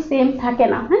সিচুয়েশন কিন্তু সেম থাকে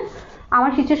না। হ্যাঁ,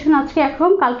 আমার সিচুয়েশন আজকে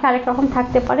একরকম, কালকে আরেক রকম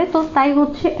থাকতে পারে, তো তাই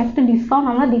হচ্ছে একটা ডিসকাউন্ট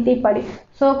আমরা দিতেই পারি।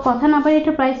 সো কথা না পারি,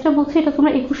 এটা প্রাইসটা বলছি, এটা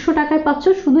তোমরা 2100 টাকায় পাচ্ছ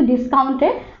শুধু ডিসকাউন্টে।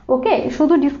 ওকে,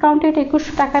 শুধু ডিসকাউন্টে এটা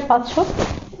 2100 টাকায় পাচ্ছ।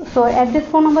 সো অ্যাড্রেস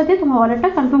ফোন নাম্বার দিয়ে তোমার অর্ডারটা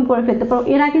কনফার্ম করে ফেলতে পারো।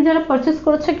 এর আগে যারা পারচেস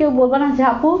করেছে কেউ বলবে না যে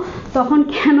আপু তখন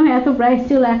কেন এত প্রাইস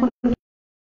ছিল, এখন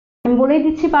আমি বলেই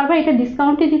দিচ্ছি বারবার, এটা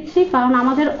ডিসকাউন্টে দিচ্ছি কারণ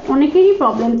আমাদের অনেকেরই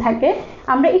প্রবলেম থাকে,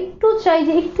 আমরা একটু চাই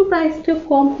যে একটু প্রাইসটা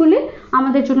কম হলে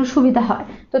আমাদের জন্য সুবিধা হয়।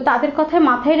 তো তাদের কথায়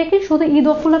মাথায় রেখে শুধু ঈদ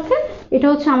উপলক্ষে এটা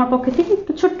হচ্ছে আমার পক্ষে থেকে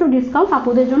একটু ছোট্ট ডিসকাউন্ট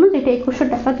আপুদের জন্য, যেটা 2100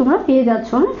 টাকা তোমরা পেয়ে যাচ্ছ।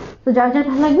 তো যার যার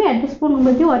ভালো লাগবে অ্যাড্রেস ফোন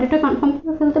নাম্বার দিয়ে অর্ডারটা কনফার্ম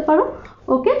করে ফেলতে পারো।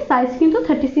 ওকে, সাইজ কিন্তু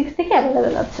 36 থেকে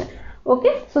অ্যাভেলেবেল আছে। ওকে,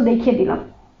 সো দেখিয়ে দিলাম,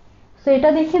 সো এটা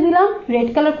দেখিয়ে দিলাম। রেড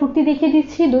কালার কুর্তি দেখিয়ে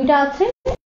দিচ্ছি, দুইটা আছে।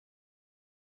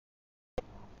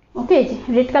 ওকে,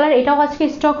 রেড কালার এটাও আজকে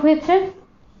স্টক হয়েছে,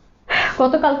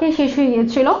 গতকালকে শেষ হয়ে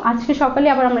গিয়েছিল, আজকে সকালে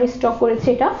আবার আমরা স্টক করেছি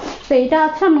এটা। তো এটা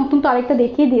আছে, আর নতুন তো আরেকটা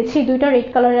দেখিয়ে দিয়েছি, দুইটা রেড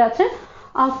কালারের আছে।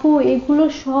 আপু এগুলো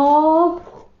সব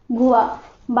ভুয়া,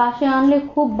 বাসে আনলে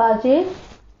খুব বাজে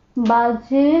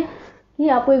বাজে কি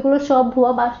আপু, এগুলো সব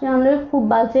ভুয়া, বাসে আনলে খুব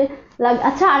বাজে লাগে।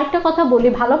 আচ্ছা আরেকটা কথা বলি,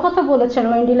 ভালো কথা বলেছেন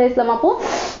ওয়েন্ডিলা ইসলাম আপু।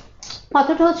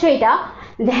 কথাটা হচ্ছে এটা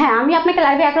যে হ্যাঁ, আমি আপনাকে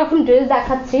লাইভে একরকম ড্রেস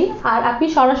দেখাচ্ছি, আর আপনি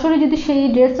সরাসরি যদি সেই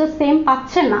ড্রেসটা সেম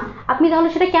পাচ্ছেন না, আপনি তাহলে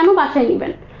সেটা কেন বাসায়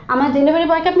নেবেন? আমার ডেলিভারি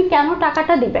বয়কে আপনি কেন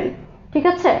টাকাটা দিবেন? ঠিক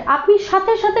আছে, আপনি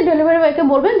সাথে সাথে ডেলিভারি বয়কে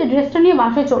বলবেন যে ড্রেসটা নিয়ে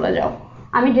বাসায় চলে যাও,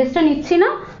 আমি ড্রেসটা নিচ্ছি না,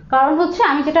 কারণ হচ্ছে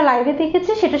আমি যেটা লাইভে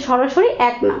দেখেছি সেটা সরাসরি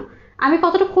এক না। আমি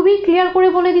কথাটা খুবই ক্লিয়ার করে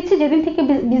বলে দিচ্ছি, যেদিন থেকে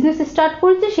বিজনেস স্টার্ট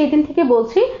করেছি সেই দিন থেকে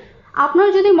বলছি, আপনার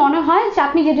যদি মনে হয় যে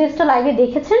আপনি যে ড্রেসটা লাইভে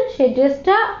দেখেছেন সেই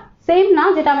ড্রেসটা সেম না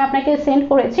যেটা আমি আপনাকে সেন্ড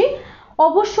করেছি,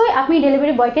 অবশ্যই আপনি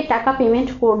ডেলিভারি বয়কে টাকা পেমেন্ট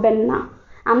করবেন না।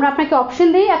 আমরা আপনাকে অপশন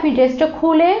দিই, আপনি ড্রেসটা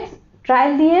খুলে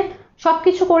ট্রায়াল দিয়ে সব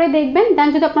কিছু করে দেখবেন, দেন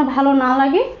যদি আপনার ভালো না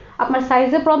লাগে, আপনার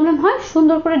সাইজে প্রবলেম হয়,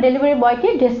 সুন্দর করে ডেলিভারি বয়কে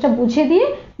ড্রেসটা বুঝিয়ে দিয়ে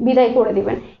বিদায় করে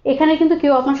দিবেন। এখানে কিন্তু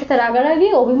কেউ আপনার সাথে রাগারাগি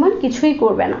অভিমান কিছুই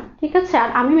করবে না, ঠিক আছে? আর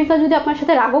আমি মেকা যদি আপনার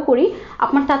সাথে রাগও করি,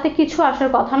 আপনার তাতে কিছু আসার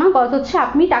কথা না, কথা হচ্ছে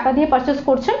আপনি টাকা দিয়ে পারচেস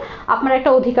করছেন, আপনার একটা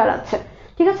অধিকার আছে,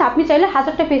 ঠিক আছে? আপনি চাইলে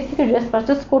 1000টা পেজ থেকে ড্রেস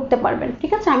পারচেস করতে পারবেন,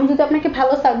 ঠিক আছে? আমি যদি আপনাকে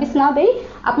ভালো সার্ভিস না দেই,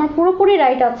 আপনার পুরোপুরি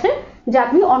রাইট আছে যে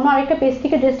আপনি অন্য আরেকটা পেজ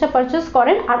থেকে ড্রেসটা পারচেস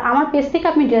করেন আর আমার পেজ থেকে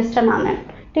আপনি ড্রেসটা না নেন,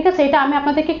 ঠিক আছে? এটা আমি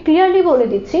আপনাদেরকে ক্লিয়ারলি বলে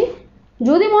দিচ্ছি।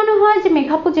 যদি মনে হয় যে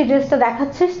মেঘাপু যে ড্রেসটা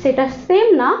দেখাচ্ছে সেটা সেম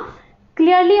না,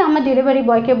 ক্লিয়ারলি আমার ডেলিভারি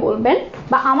বয়কে বলবেন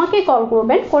বা আমাকে কল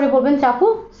করবেন, করে বলবেন যে আপু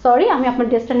সরি আমি আপনার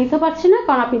ড্রেসটা নিতে পারছি না,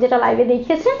 কারণ আপনি যেটা লাইভে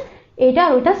দেখিয়েছেন এইটা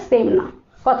আর ওইটা সেম না।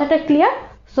 কথাটা ক্লিয়ার?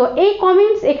 সো এই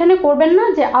কমেন্টস এখানে করবেন না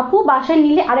যে আপু বাসায়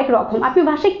নিলে আরেক রকম। আপনি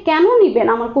বাসায় কেন নিবেন,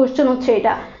 আমার কোয়েশ্চেন হচ্ছে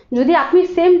এটা। যদি আপনি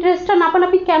সেম ড্রেসটা না পান,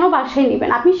 আপনি কেন বাসায় নেবেন?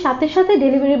 আপনি সাথে সাথে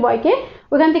ডেলিভারি বয়কে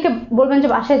ওখান থেকে বলবেন যে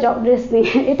বাসায় যাও ড্রেস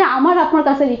নিয়ে। এটা আমার আপনার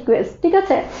কাছে রিকোয়েস্ট, ঠিক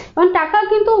আছে? কারণ টাকা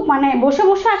কিন্তু মানে বসে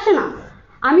বসে আসে না।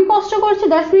 আমি কষ্ট করছি,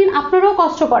 দ্যাটস মিন আপনারাও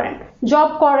কষ্ট করেন, জব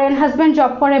করেন, হাজব্যান্ড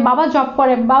জব করে, বাবা জব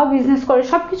করে, বাবা বিজনেস করে,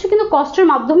 সব কিছু কিন্তু কষ্টের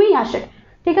মাধ্যমেই আসে,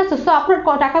 ঠিক আছে? সো আপনার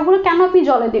টাকাগুলো কেন আপনি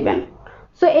জলে দিবেন?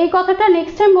 সো এই কথাটা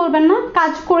নেক্সট টাইম বলবেন না,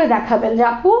 কাজ করে দেখাবেন যে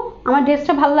আপু আমার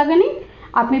ড্রেসটা ভালো লাগেনি,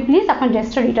 আপনি প্লিজ আপনার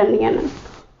ড্রেসটা রিটার্ন নিয়ে নেন।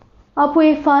 আপু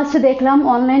এই ফার্স্ট দেখলাম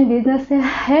অনলাইন বিজনেসে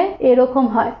হ্যাঁ এরকম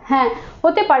হয়। হ্যাঁ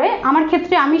হতে পারে, আমার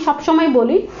ক্ষেত্রে আমি সবসময়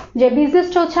বলি যে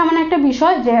বিজনেসটা হচ্ছে এমন একটা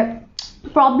বিষয় যে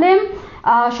প্রবলেম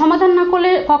সমাধান না করলে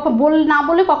না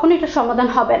বলে কখনো এটা সমাধান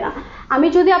হবে না। আমি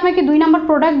যদি আপনাকে 2 নাম্বার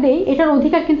প্রোডাক্ট দিই, এটার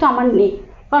অধিকার কিন্তু আমার নেই,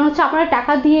 কারণ হচ্ছে আপনারা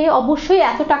টাকা দিয়ে অবশ্যই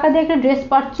এত টাকা দিয়ে একটা ড্রেস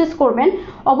পারচেস করবেন,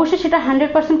 অবশ্যই সেটা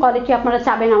 100% কোয়ালিটি আপনারা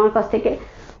চাবেন আমার কাছ থেকে।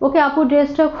 ওকে আপু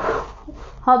ড্রেসটা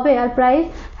হবে আর প্রাইস?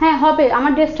 হ্যাঁ হবে,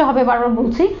 আমার ড্রেসটা হবে, বারবার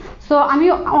বলছি। সো আমি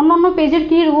অন্য পেজের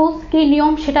কী রুলস কী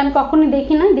নিয়ম সেটা আমি কখনোই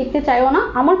দেখি না, দেখতে চাইও না।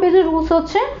 আমার পেজের রুলস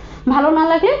হচ্ছে ভালো না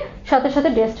লাগলে সাথে সাথে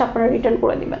ড্রেসটা আপনারা রিটার্ন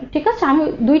করে দিবেন, ঠিক আছে? আমি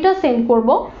দুইটা সেন্ড করব,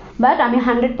 বাট আমি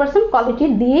 100% কোয়ালিটি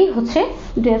দিয়েই হচ্ছে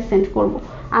ড্রেস সেন্ড করব।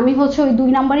 আমি হচ্ছে ওই 2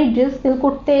 নাম্বারই ড্রেস সেল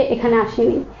করতে এখানে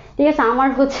আসিনি, ঠিক আছে? আমার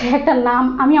হচ্ছে একটা নাম,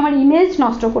 আমি আমার ইমেজ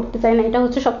নষ্ট করতে চাই না, এটা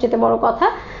হচ্ছে সবচেয়ে বড় কথা।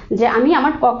 যে আমি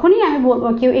আমার কখনই আমি বলবো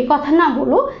কেউ এই কথা না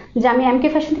বলো যে আমি এমকে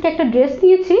ফ্যাশন থেকে একটা ড্রেস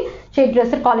নিয়েছি, সেই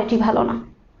ড্রেসের কোয়ালিটি ভালো না,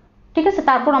 ঠিক আছে?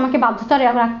 তারপর আমাকে বাধ্যতা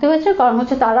রাখতে হয়েছে, কারণ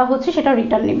হচ্ছে তারা হচ্ছে সেটা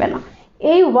রিটার্ন নেবে না।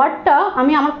 এই ওয়ার্ডটা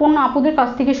আমি আমার কোনো আপুদের কাছ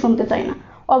থেকে শুনতে চাই না।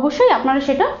 অবশ্যই আপনারা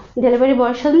সেটা ডেলিভারি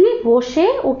বয়ের সাথে বসে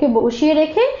ওকে বসিয়ে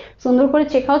রেখে সুন্দর করে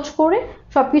চেক আউট করে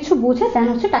সব কিছু বুঝে দেন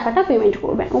হচ্ছে টাকাটা পেমেন্ট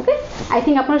করবেন। ওকে, আই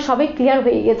থিঙ্ক আপনারা সবাই ক্লিয়ার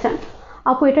হয়ে গেছেন।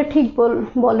 আপু এটা ঠিক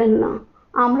বলেন না,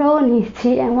 আমরাও নিয়েছি,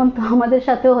 এমন তো আমাদের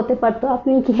সাথেও হতে পারতো,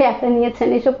 আপনি কি একটা নিয়েছেন,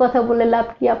 এসব কথা বলে লাভ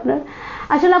কি আপনার?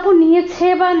 আসলে আপু নিয়েছে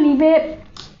বা নিবে,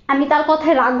 আমি তার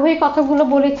কথায় রাগ হয়ে কথাগুলো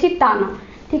বলেছি তা না,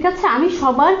 ঠিক আছে? আমি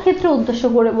সবার ক্ষেত্রে উদ্দেশ্য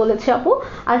করে বলেছি আপু,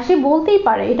 আর সে বলতেই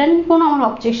পারে, এটা নিয়ে কোনো আমার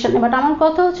অবজেকশন নেই। বাট আমার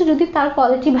কথা হচ্ছে যদি তার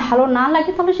কোয়ালিটি ভালো না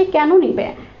লাগে তাহলে সে কেন নিবে?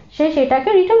 সে সেটাকে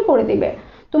রিটার্ন করে দিবে।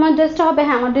 তোমার ড্রেসটা হবে,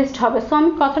 হ্যাঁ আমার ড্রেসটা হবে। সো আমি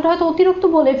কথাটা হয়তো অতিরিক্ত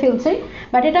বলে ফেলছি,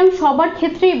 বাট এটা আমি সবার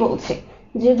ক্ষেত্রেই বলছি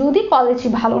যে যদি কোয়ালিটি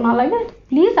ভালো না লাগে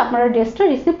প্লিজ আপনারা ড্রেসটা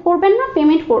রিসিভ করবেন না,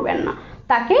 পেমেন্ট করবেন না,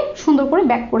 তাকে সুন্দর করে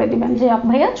ব্যাক করে দিবেন যে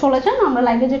ভাইয়া চলে যান, আমরা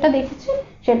লাইভে যেটা দেখেছি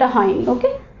সেটা হয়নি। ওকে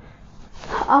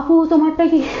আপু তোমারটা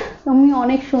কি, তুমি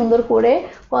অনেক সুন্দর করে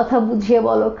কথা বুঝিয়ে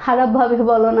বলো, খারাপভাবে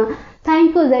বলো না। Thank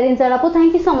you Zarin sir. আপু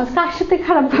থ্যাংক ইউ সো মাচ। কার সাথে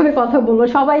খারাপভাবে কথা বলবো,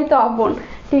 সবাই তো আপন,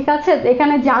 ঠিক আছে?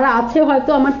 এখানে যারা আছে হয়তো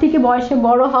আমার থেকে বয়সে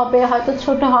বড় হবে, হয়তো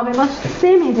ছোট হবে বা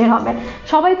সেম এজের হবে,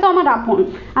 সবাই তো আমার আপন।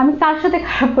 আমি কার সাথে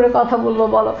খারাপ করে কথা বলবো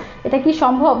বলো? এটা কি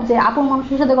সম্ভব যে আপন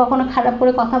মানুষের সাথে কখনো খারাপ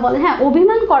করে কথা বলে? হ্যাঁ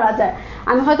অভিমান করা যায়,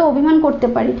 আমি হয়তো অভিমান করতে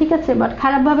পারি, ঠিক আছে, বাট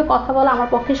খারাপভাবে কথা বলা আমার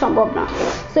পক্ষে সম্ভব না।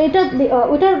 তো এটা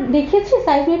ওইটা দেখিয়েছি,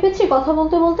 সাইজ মেপেছি কথা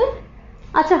বলতে বলতে।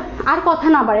 আচ্ছা আর কথা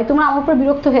না বাড়ে, তোমরা আমার উপর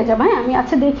বিরক্ত হয়ে যাবে। হ্যাঁ আমি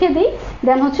আচ্ছা দেখিয়ে দিই,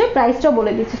 দেন হচ্ছে প্রাইসটা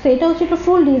বলে দিচ্ছি। তো এটা হচ্ছে একটু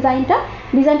ফুল ডিজাইনটা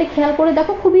খেয়াল করে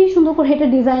দেখো, খুবই সুন্দর করে এটা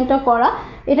ডিজাইনটা করা।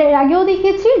 এটা এর আগেও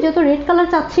দেখিয়েছি, যেহেতু রেড কালার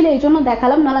চাচ্ছিলে এই জন্য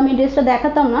দেখালাম, নাহলে আমি ড্রেসটা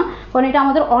দেখাতাম না, কারণ এটা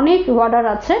আমাদের অনেক অর্ডার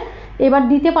আছে। এবার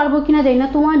দিতে পারবো কিনা জানি না।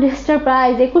 তোমার ড্রেসটার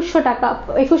প্রাইস 2100 টাকা,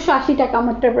 2180 টাকা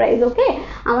আমারটার প্রাইস। ওকে,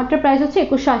 আমারটার প্রাইস হচ্ছে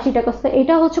 2180 টাকা। তো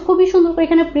এটা হচ্ছে খুবই সুন্দর করে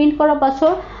এখানে প্রিন্ট করা পাচ্ছ।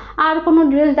 আর কোনো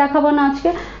ড্রেস দেখাবো না আজকে?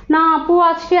 না আপু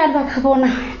আজকে আর দেখাবো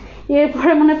না,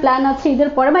 এরপরে মানে প্ল্যান আছে ঈদের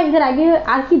পরে বা ঈদের আগে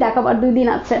আর কি দেখাবার, 2 দিন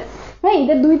আছে। হ্যাঁ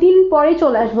ঈদের 2 দিন পরেই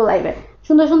চলে আসবো লাইভে,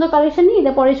 সুন্দর সুন্দর কালেকশন নিয়ে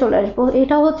ঈদের পরে চলে আসবো।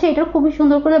 এটা হচ্ছে, এটা খুবই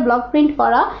সুন্দর করে ব্লক প্রিন্ট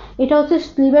করা। এটা হচ্ছে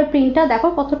স্লিভের প্রিন্টটা, দেখো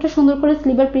কতটা সুন্দর করে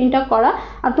স্লিভের প্রিন্টটা করা।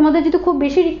 আর তোমাদের যদি খুব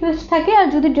বেশি রিকোয়েস্ট থাকে আর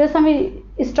যদি ড্রেস আমি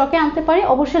স্টকে আনতে পারি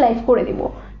অবশ্যই লাইভ করে দিব,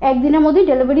 একদিনের মধ্যেই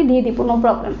ডেলিভারি দিয়ে দিব, নো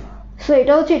প্রবলেম। সো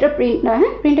এটা হচ্ছে এটা প্রিন্টটা,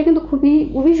 হ্যাঁ প্রিন্টটা কিন্তু খুবই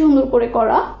খুবই সুন্দর করে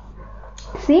করা।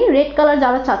 সি রেড কালার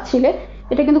যারা চাচ্ছিলে,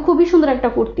 এটা কিন্তু খুবই সুন্দর একটা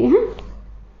কুর্তি। হ্যাঁ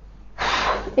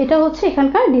এটা হচ্ছে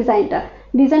এখানকার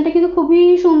ডিজাইনটা কিন্তু খুবই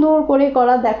সুন্দর করে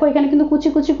করা। দেখো এখানে কিন্তু কুচি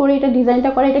কুচি করে এটা ডিজাইনটা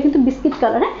করা। এটা কিন্তু বিস্কিট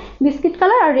কালার, হ্যাঁ বিস্কিট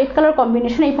কালার আর রেড কালার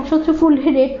কম্বিনেশন। এই পাশে হচ্ছে ফুল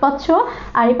রেড পাচ্ছ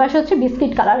আর এই পাশে হচ্ছে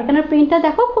বিস্কিট কালার। এখানে প্রিন্টটা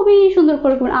দেখো খুবই সুন্দর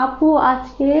করে। আপু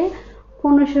আজকে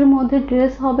 1500-এর মধ্যে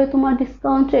ড্রেস হবে তোমার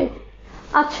ডিসকাউন্টে?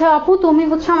 আচ্ছা আপু তুমি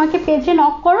হচ্ছে আমাকে পেজে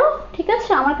নক করো, ঠিক আছে?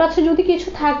 আমার কাছে যদি কিছু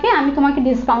থাকে আমি তোমাকে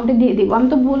ডিসকাউন্টে দিয়ে দিব। আমি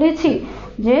তো বলেছি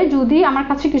যে যদি আমার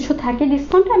কাছে কিছু থাকে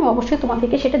ডিসকাউন্টে আমি অবশ্যই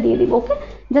তোমাদেরকে সেটা দিয়ে দিব। ওকে,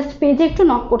 জাস্ট পেজে একটু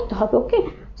নক করতে হবে। ওকে,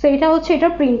 সো এটা হচ্ছে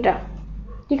এটার প্রিন্টটা,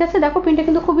 ঠিক আছে? দেখো প্রিন্টটা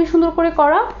কিন্তু খুবই সুন্দর করে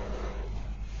করা।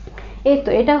 এই তো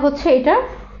এটা হচ্ছে এটা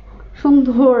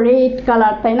সুন্দর রেড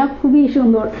কালার, তাই না? খুবই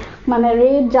সুন্দর, মানে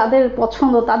রেড যাদের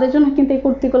পছন্দ তাদের জন্য কিন্তু এই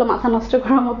কুর্তিগুলো মাথা নষ্ট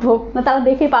করার মতো, তারা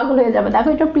দেখে পাগল হয়ে যাবে। দেখো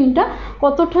এটা প্রিন্টটা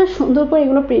কতটা সুন্দর করে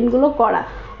এগুলো প্রিন্টগুলো করা।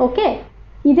 ওকে,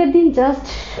 ঈদের দিন জাস্ট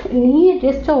নিয়ে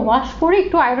ড্রেসটা ওয়াশ করে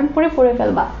একটু আয়রন করে পরে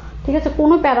ফেলবা, ঠিক আছে?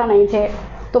 কোনো প্যারা নেই যে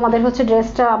তোমাদের হচ্ছে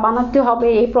ড্রেসটা বানাতে হবে,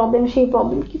 এই প্রবলেম সেই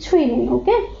প্রবলেম কিছুই নেই।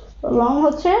 ওকে, লং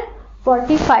হচ্ছে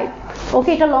 45। ওকে,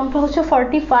 এটা লংটা হচ্ছে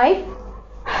 45।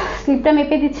 স্লিপটা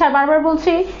মেপে দিচ্ছে। আর বারবার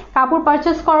বলছি কাপড়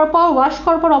পারচেস করার পর ওয়াশ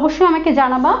করার পর অবশ্যই আমাকে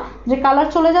জানাবা যে কালার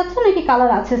চলে যাচ্ছে নাকি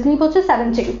কালার আছে। স্লিপ হচ্ছে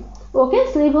 17। ওকে,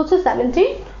 স্লিপ হচ্ছে 17,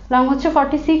 লং হচ্ছে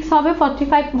 46 হবে,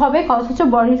 45 হবে, কজ হচ্ছে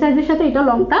বডি সাইজের সাথে এটা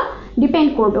লংটা ডিপেন্ড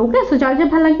করবে। ওকে, সো যার যা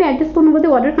ভালো লাগবে অ্যাড্রেস ফোন নম্বর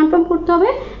দিয়ে অর্ডার কনফার্ম করতে হবে।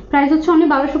 প্রাইস হচ্ছে অনলি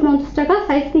 1250 টাকা।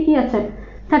 সাইজ কি আছে?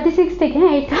 36 থেকে।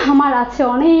 হ্যাঁ এটা আমার আছে,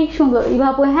 অনেক সুন্দর।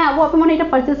 ইভাবো, হ্যাঁ আপু মানে এটা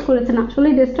পারচেস করেছেন, আসলে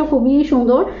ড্রেসটা খুবই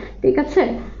সুন্দর, ঠিক আছে?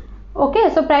 ওকে,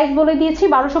 সো প্রাইস বলে দিয়েছি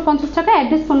 1250 টাকা।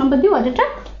 অ্যাড্রেস ফোন নাম্বার দিয়ে অর্ডারটা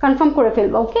কনফার্ম করে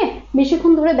ফেলবো। ওকে,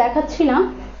 বেশিক্ষণ ধরে দেখাচ্ছি না,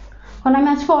 কারণ আমি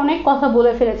আজকে অনেক কথা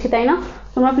বলে ফেলেছি, তাই না?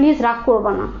 তোমরা প্লিজ রাগ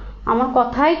করবা না, আমার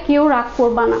কথায় কেউ রাগ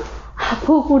করবা না।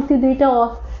 আপু কুর্তি দুইটা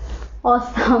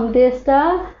অসাম, ড্রেসটা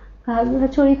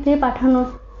খাগড়াছড়িতে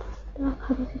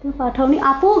পাঠাওনি?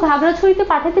 আপু খাগড়াছড়িতে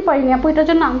পাঠাতে পারিনি আপু, এটার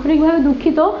জন্য আন্তরিকভাবে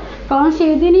দুঃখিত, কারণ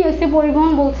সেদিনই এসে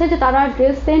পরিবহন বলছে যে তারা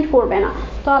ড্রেস সেন্ড করবে না।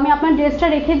 তো আমি আপনার ড্রেসটা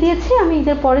রেখে দিয়েছি, আমি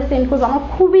ঈদের পরে সেন্ড করবো। আমার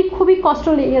খুবই খুবই কষ্ট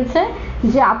লেগেছে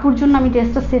যে আপুর জন্য আমি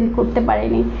ড্রেসটা সেন্ড করতে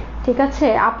পারিনি, ঠিক আছে?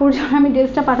 আপুর জন্য আমি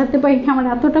ড্রেসটা পাঠাতে পারিনি, আমার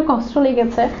এতটা কষ্ট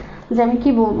লেগেছে যে আমি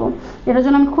কি বলবো। এটার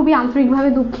জন্য আমি খুবই আন্তরিকভাবে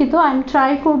দুঃখিত। আমি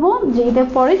ট্রাই করবো যে ঈদের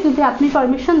পরে যদি আপনি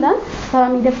পারমিশন দেন তাহলে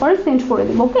আমি ঈদের পরে সেন্ড করে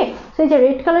দেবো। ওকে, সেই যে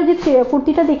রেড কালার যে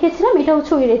কুর্তিটা দেখিয়েছিলাম এটা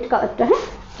হচ্ছে ওই রেড কালারটা, হ্যাঁ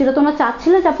যেটা তোমরা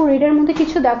চাচ্ছিলে যে আপু রেডের মধ্যে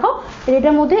কিছু দেখাও,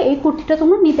 রেডের মধ্যে এই কুর্তিটা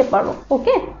তোমরা নিতে পারো।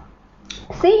 ওকে,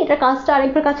 সেই এটা কাজটা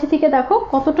আরেকবার কাছে থেকে দেখো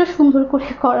কতটা সুন্দর করে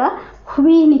করা,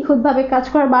 খুবই নিখুঁতভাবে কাজ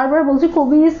করা। বারবার বলছি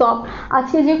খুবই সফট।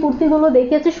 আজকে যে কুর্তিগুলো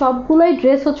দেখিয়েছি সবগুলোই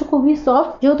ড্রেস হচ্ছে খুবই সফট,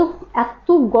 যেহেতু এত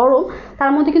গরম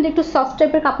তার মধ্যে কিন্তু একটু সফট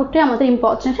টাইপের কাপড়টাই আমাদের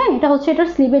ইম্পর্টেন্ট। হ্যাঁ, এটা হচ্ছে এটার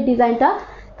স্লিভের ডিজাইনটা।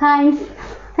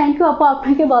 থ্যাংক ইউ আপু,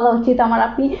 আপনাকে বলা উচিত আমার,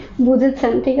 আপনি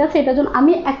বুঝেছেন। ঠিক আছে, এটার জন্য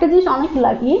আমি একটা জিনিস অনেক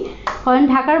লাগি, কারণ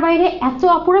ঢাকার বাইরে এত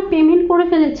আপুরা পেমেন্ট করে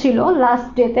ফেলেছিল লাস্ট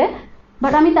ডেতে,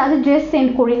 বাট আমি তাদের ড্রেস সেন্ড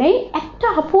করি নাই। একটা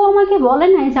আপু আমাকে বলে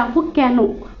নাই যে আপু কেন,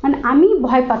 মানে আমি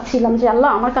ভয় পাচ্ছিলাম যে আল্লাহ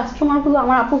আমার কাস্টমারগুলো,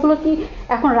 আমার আপুগুলো কি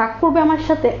এখন রাগ করবে আমার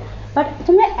সাথে। বাট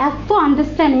তোমরা এত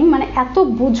আন্ডারস্ট্যান্ডিং, মানে এত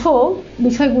বুঝো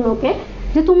বিষয়গুলোকে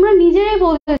যে তোমরা নিজেরাই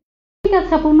বলতে ঠিক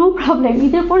আছে আপু, নো প্রবলেম,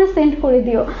 ঈদের পরে সেন্ড করে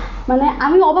দিও। মানে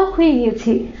আমি অবাক হয়ে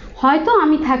গিয়েছি। হয়তো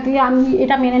আমি থাকলে আমি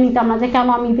এটা মেনে নিতাম না যে কেন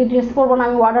আমি ঈদের ড্রেস পরবো না,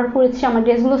 আমি অর্ডার করেছি, আমার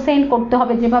ড্রেসগুলো সেন্ড করতে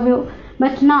হবে যেভাবে হোক।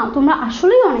 বাট না, তোমরা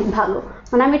আসলেই অনেক ভালো।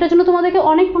 মানে আমি এটার জন্য তোমাদেরকে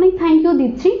অনেক অনেক থ্যাংক ইউ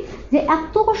দিচ্ছি যে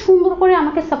এত সুন্দর করে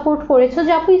আমাকে সাপোর্ট করেছো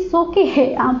যে আপু ইটস ওকে,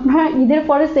 আপনারা ঈদের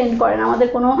পরে সেন্ড করেন, আমাদের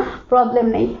কোনো প্রবলেম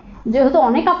নেই। যেহেতু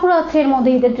অনেক আপুরা আছে এর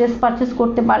মধ্যে ঈদের ড্রেস পারচেস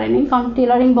করতে পারেনি, কারণ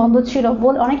টেলারিং বন্ধ ছিল।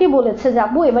 অনেকেই বলেছে যে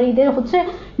আপু এবার ঈদের হচ্ছে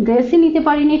ড্রেসই নিতে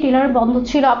পারিনি, টেলার বন্ধ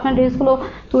ছিল, আপনার ড্রেসগুলো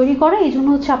তৈরি করে, এই জন্য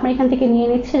হচ্ছে আপনার এখান থেকে নিয়ে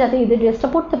নিচ্ছে যাতে ঈদের ড্রেসটা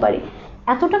পরতে পারি।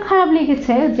 এতটা খারাপ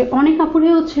লেগেছে যে অনেক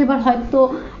কাপড়ই হচ্ছে এবার হয়তো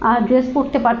ড্রেস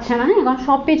পরতে পারছে না। হ্যাঁ, কারণ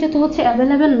সব পেজে তো হচ্ছে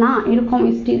অ্যাভেলেবেল না এরকম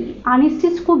স্টিচ,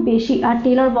 আনস্টিচ খুব বেশি, আর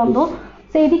টেলার বন্ধ।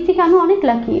 তো এই দিক থেকে আমি অনেক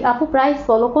লাকি। আপু প্রাইস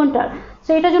বলো কোনটার? তো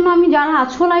এটার জন্য আমি যারা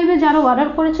আছো লাইভে, যারা অর্ডার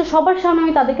করেছে সবার সামনে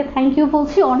আমি তাদেরকে থ্যাংক ইউ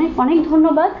বলছি, অনেক অনেক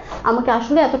ধন্যবাদ আমাকে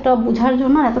আসলে এতটা বোঝার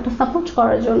জন্য, এতটা সাপোর্ট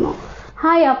করার জন্য।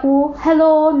 হাই আপু, হ্যালো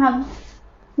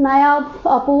নায়াব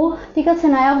আপু, ঠিক আছে,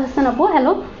 নায়াব হাসান আপু,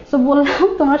 হ্যালো। তো বললাম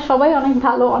তোমরা সবাই অনেক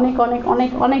ভালো, অনেক অনেক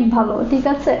অনেক অনেক ভালো। ঠিক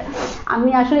আছে, আমি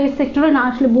আসলে এই সেক্টরে না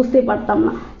আসলে বুঝতেই পারতাম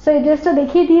না। সো এই ড্রেসটা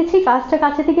দেখিয়ে দিয়েছি, কাজটা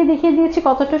কাছে থেকে দেখিয়ে দিয়েছি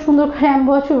কতটা সুন্দর করে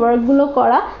এমব্রয়ডারি ওয়ার্কগুলো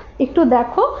করা, একটু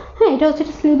দেখো। হ্যাঁ, এটা হচ্ছে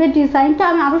স্লিভের ডিজাইনটা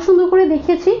আমি আরও সুন্দর করে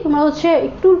দেখিয়েছি, তোমরা হচ্ছে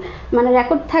একটু মানে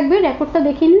রেকর্ড থাকবে, রেকর্ডটা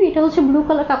দেখে নিও। এটা হচ্ছে ব্লু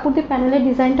কালার কাপড় দিয়ে প্যানেলের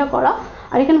ডিজাইনটা করা,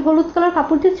 আর এখানে হলুদ কালার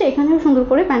কাপড় দিচ্ছে, এখানেও সুন্দর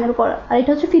করে প্যানেল করা, আর এটা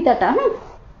হচ্ছে ফিতাটা। হ্যাঁ,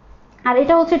 আর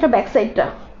এটা হচ্ছে এটা ব্যাক সাইডটা।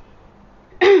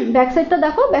 ব্যাক সাইডটা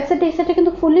দেখো, ব্যাক সাইডটা এই সাইডটা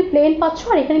কিন্তু ফুললি প্লেন পাচ্ছ,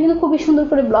 আর এখানে কিন্তু খুবই সুন্দর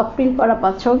করে ব্লক প্রিন্ট করা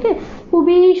পাচ্ছ। ওকে,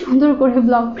 খুবই সুন্দর করে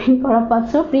ব্লক প্রিন্ট করা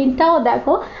পাচ্ছ। প্রিন্টটাও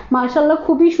দেখো মার্শাল্লাহ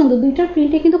খুবই সুন্দর, দুইটার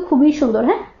প্রিন্টে কিন্তু খুবই সুন্দর।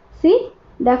 হ্যাঁ, সি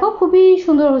দেখো খুবই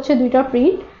সুন্দর হচ্ছে দুইটার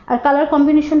প্রিন্ট, আর কালার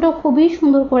কম্বিনেশনটাও খুবই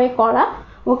সুন্দর করে করা।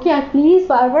 ওকে, আর প্লিজ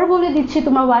বারবার বলে দিচ্ছি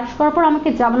তোমরা ওয়াশ করার পর আমাকে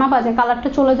জানাবা যে কালারটা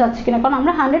চলে যাচ্ছে কিনা, কারণ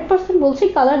আমরা 100% বলছি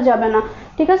কালার যাবে না।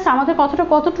 ঠিক আছে, আমাদের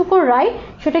কতটুকু রাইট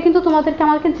সেটা কিন্তু তোমাদেরকে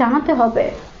আমাকে জানাতে হবে।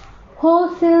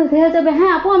 হোলসেল দেওয়া যাবে?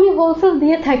 হ্যাঁ আপু, আমি হোলসেল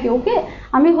দিয়ে থাকি। ওকে,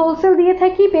 আমি হোলসেল দিয়ে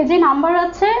থাকি, পেজে নাম্বার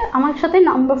আছে, আমার সাথে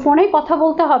নাম্বার ফোনেই কথা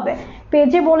বলতে হবে,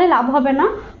 পেজে বলে লাভ হবে না,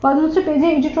 কারণ হচ্ছে পেজে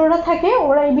এডিটররা থাকে,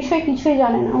 ওরা এই বিষয়ে কিছুই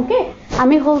জানে না। ওকে,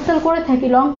 আমি হোলসেল করে থাকি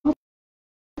লং।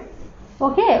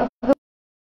 ওকে,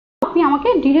 আপনি আমাকে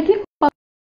ডিরেক্টলি,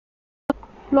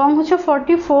 লং হচ্ছে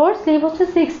 44, স্লিভ হচ্ছে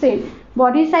 16,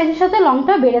 বডি সাইজের সাথে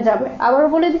লংটা বেড়ে যাবে। আবার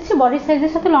বলে দিচ্ছি বডি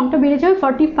সাইজের সাথে লংটা বেড়ে যাবে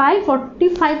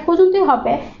 45 পর্যন্তই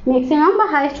হবে ম্যাক্সিমাম, বা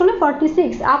হাইস্ট হলে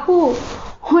 46। আপু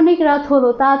অনেক রাত হলো,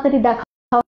 তাড়াতাড়ি দেখা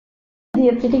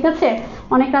দিয়েছি। ঠিক আছে,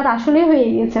 অনেক রাত আসলেই হয়ে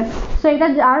গিয়েছে। সো এটা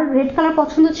আর রেড কালার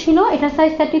পছন্দ ছিল, এটা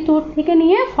সাইজ 32 থেকে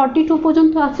নিয়ে 42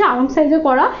 পর্যন্ত আছে, আরাম সাইজে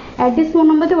করা। অ্যাড্রেস ফোন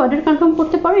নাম্বার দিয়ে অর্ডার কনফার্ম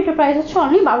করতে পারো। এটা প্রাইস হচ্ছে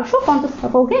অনলি 1250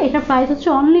 টাকা। ওকে, এটা প্রাইস হচ্ছে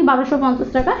অনলি 1250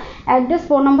 টাকা। অ্যাড্রেস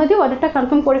ফোন নাম্বার দিয়ে অর্ডারটা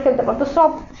কনফার্ম করে ফেলতে পারো। তো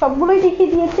সবগুলোই দেখিয়ে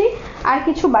দিয়েছি, আর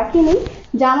কিছু বাকি নেই।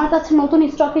 যা আমার কাছে নতুন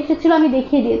স্টক এসেছিলো আমি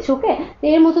দেখিয়ে দিয়েছি। ওকে,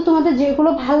 এর মধ্যে তোমাদের যেগুলো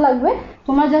ভালো লাগবে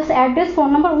তোমরা just address phone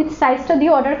number with সাইজটা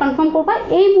দিয়ে অর্ডার কনফার্ম করবা।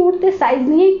 এই মুহূর্তে সাইজ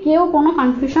নিয়ে কেউ কোনো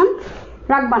কনফিউশন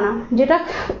রাখবা না, যেটা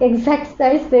এক্স্যাক্ট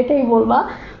সাইজ সেটাই বলবা,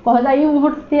 কথা এই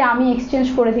মুহূর্তে আমি এক্সচেঞ্জ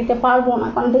করে দিতে পারবো না,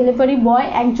 কারণ ডেলিভারি বয়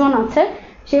একজন আছে,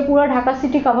 সে পুরো ঢাকা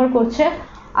সিটি কভার করছে,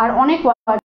 আর অনেক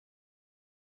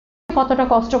কতটা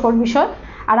কষ্টকর বিষয়।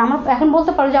 আর আমরা এখন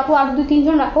বলতে পারো যে আপু আর 2-3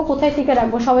 জন রাখবো, কোথায় থেকে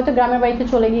রাখবো, সবাই তো গ্রামের বাড়িতে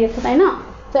চলে গিয়েছে, তাই না?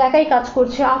 তো একাই কাজ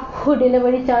করছে। আপু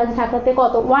ডেলিভারি চার্জ ঢাকাতে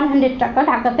কত? 100 টাকা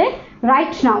ঢাকাতে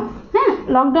রাইট নাও। হ্যাঁ,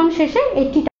 লকডাউন শেষে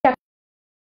 80 টাকা।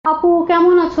 আপু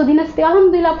কেমন আছো দিনাজপুর?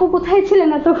 আলহামদুলিল্লাহ। আপু কোথায় ছিলেন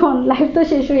এতক্ষণ? লাইভ তো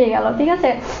শেষ হয়ে গেল। ঠিক আছে,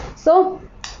 সো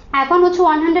এখন হচ্ছে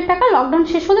 100 টাকা, লকডাউন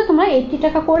শেষ হলে তোমরা 80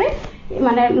 টাকা করে,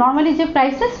 মানে নর্মালি যে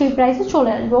প্রাইসটা সেই প্রাইসে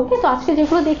চলে আসবে। ওকে, তো আজকে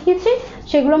যেগুলো দেখিয়েছি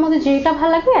সেগুলোর মধ্যে যেটা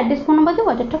ভালো লাগবে অ্যাড্রেস ফোন নাম্বার দিয়ে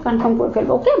অর্ডারটা কনফার্ম করে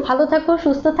ফেলবো। ওকে, ভালো থাকো,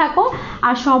 সুস্থ থাকো,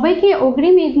 আর সবাইকে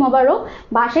অগ্রিম ঈদ মোবারক।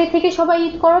 বাসায় থেকে সবাই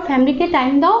ঈদ করো, ফ্যামিলিকে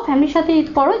টাইম দাও, ফ্যামিলির সাথে ঈদ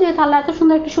করো, যেহেতু আল্লাহ এত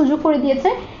সুন্দর একটা সুযোগ করে দিয়েছে,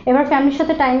 এবার ফ্যামিলির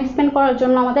সাথে টাইম স্পেন্ড করার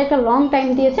জন্য আমাদের একটা লং টাইম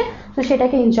দিয়েছে, তো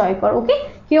সেটাকে এনজয় করো। ওকে,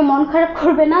 কেউ মন খারাপ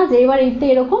করবে না যে এবার ঈদটা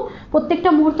এরকম, প্রত্যেকটা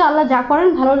মুহূর্তে আল্লাহ যা করেন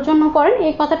ভালোর জন্য করেন,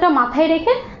 এই কথাটা মাথায়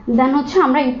রেখে দেন হচ্ছে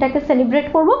আমরা ঈদটাকে সেলিব্রেট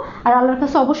করব। আর আল্লাহর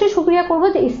কাছে অবশ্যই শুকরিয়া করব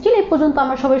যে স্টিল এই পর্যন্ত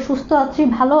আমরা সবাই সুস্থ আছি,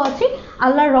 ভালো আছি,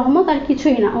 আল্লাহর রহমত আর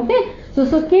কিছুই না। ওকে,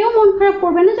 তো কেউ মন খারাপ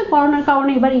করবে না যে করোনার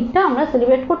কারণে এবার ঈদটা আমরা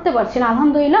সেলিব্রেট করতে পারছি না।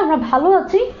 আলহামদুলিল্লাহ আমরা ভালো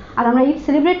আছি আর আমরা ঈদ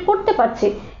সেলিব্রেট করতে পারছি,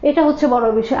 এটা হচ্ছে বড়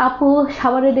বিষয়। আপু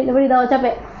সাভারে ডেলিভারি দেওয়া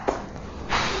যাবে?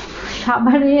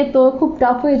 সাভারে তো খুব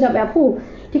টাফ হয়ে যাবে আপু।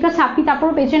 ঠিক আছে, আপনি তারপর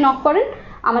পেজে নক করেন,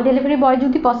 আমার ডেলিভারি বয়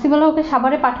যদি পসিবল হয় ওকে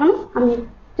সাভারে পাঠানো, আমি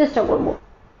চেষ্টা করব।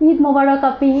 ঈদ মোবারক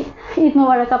আপি, ঈদ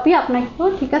মোবারক আপি আপনাকেও।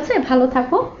 ঠিক আছে, ভালো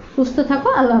থাকো, সুস্থ থাকো,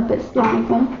 আল্লাহ হাফেজ, আসসালামু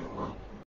আলাইকুম।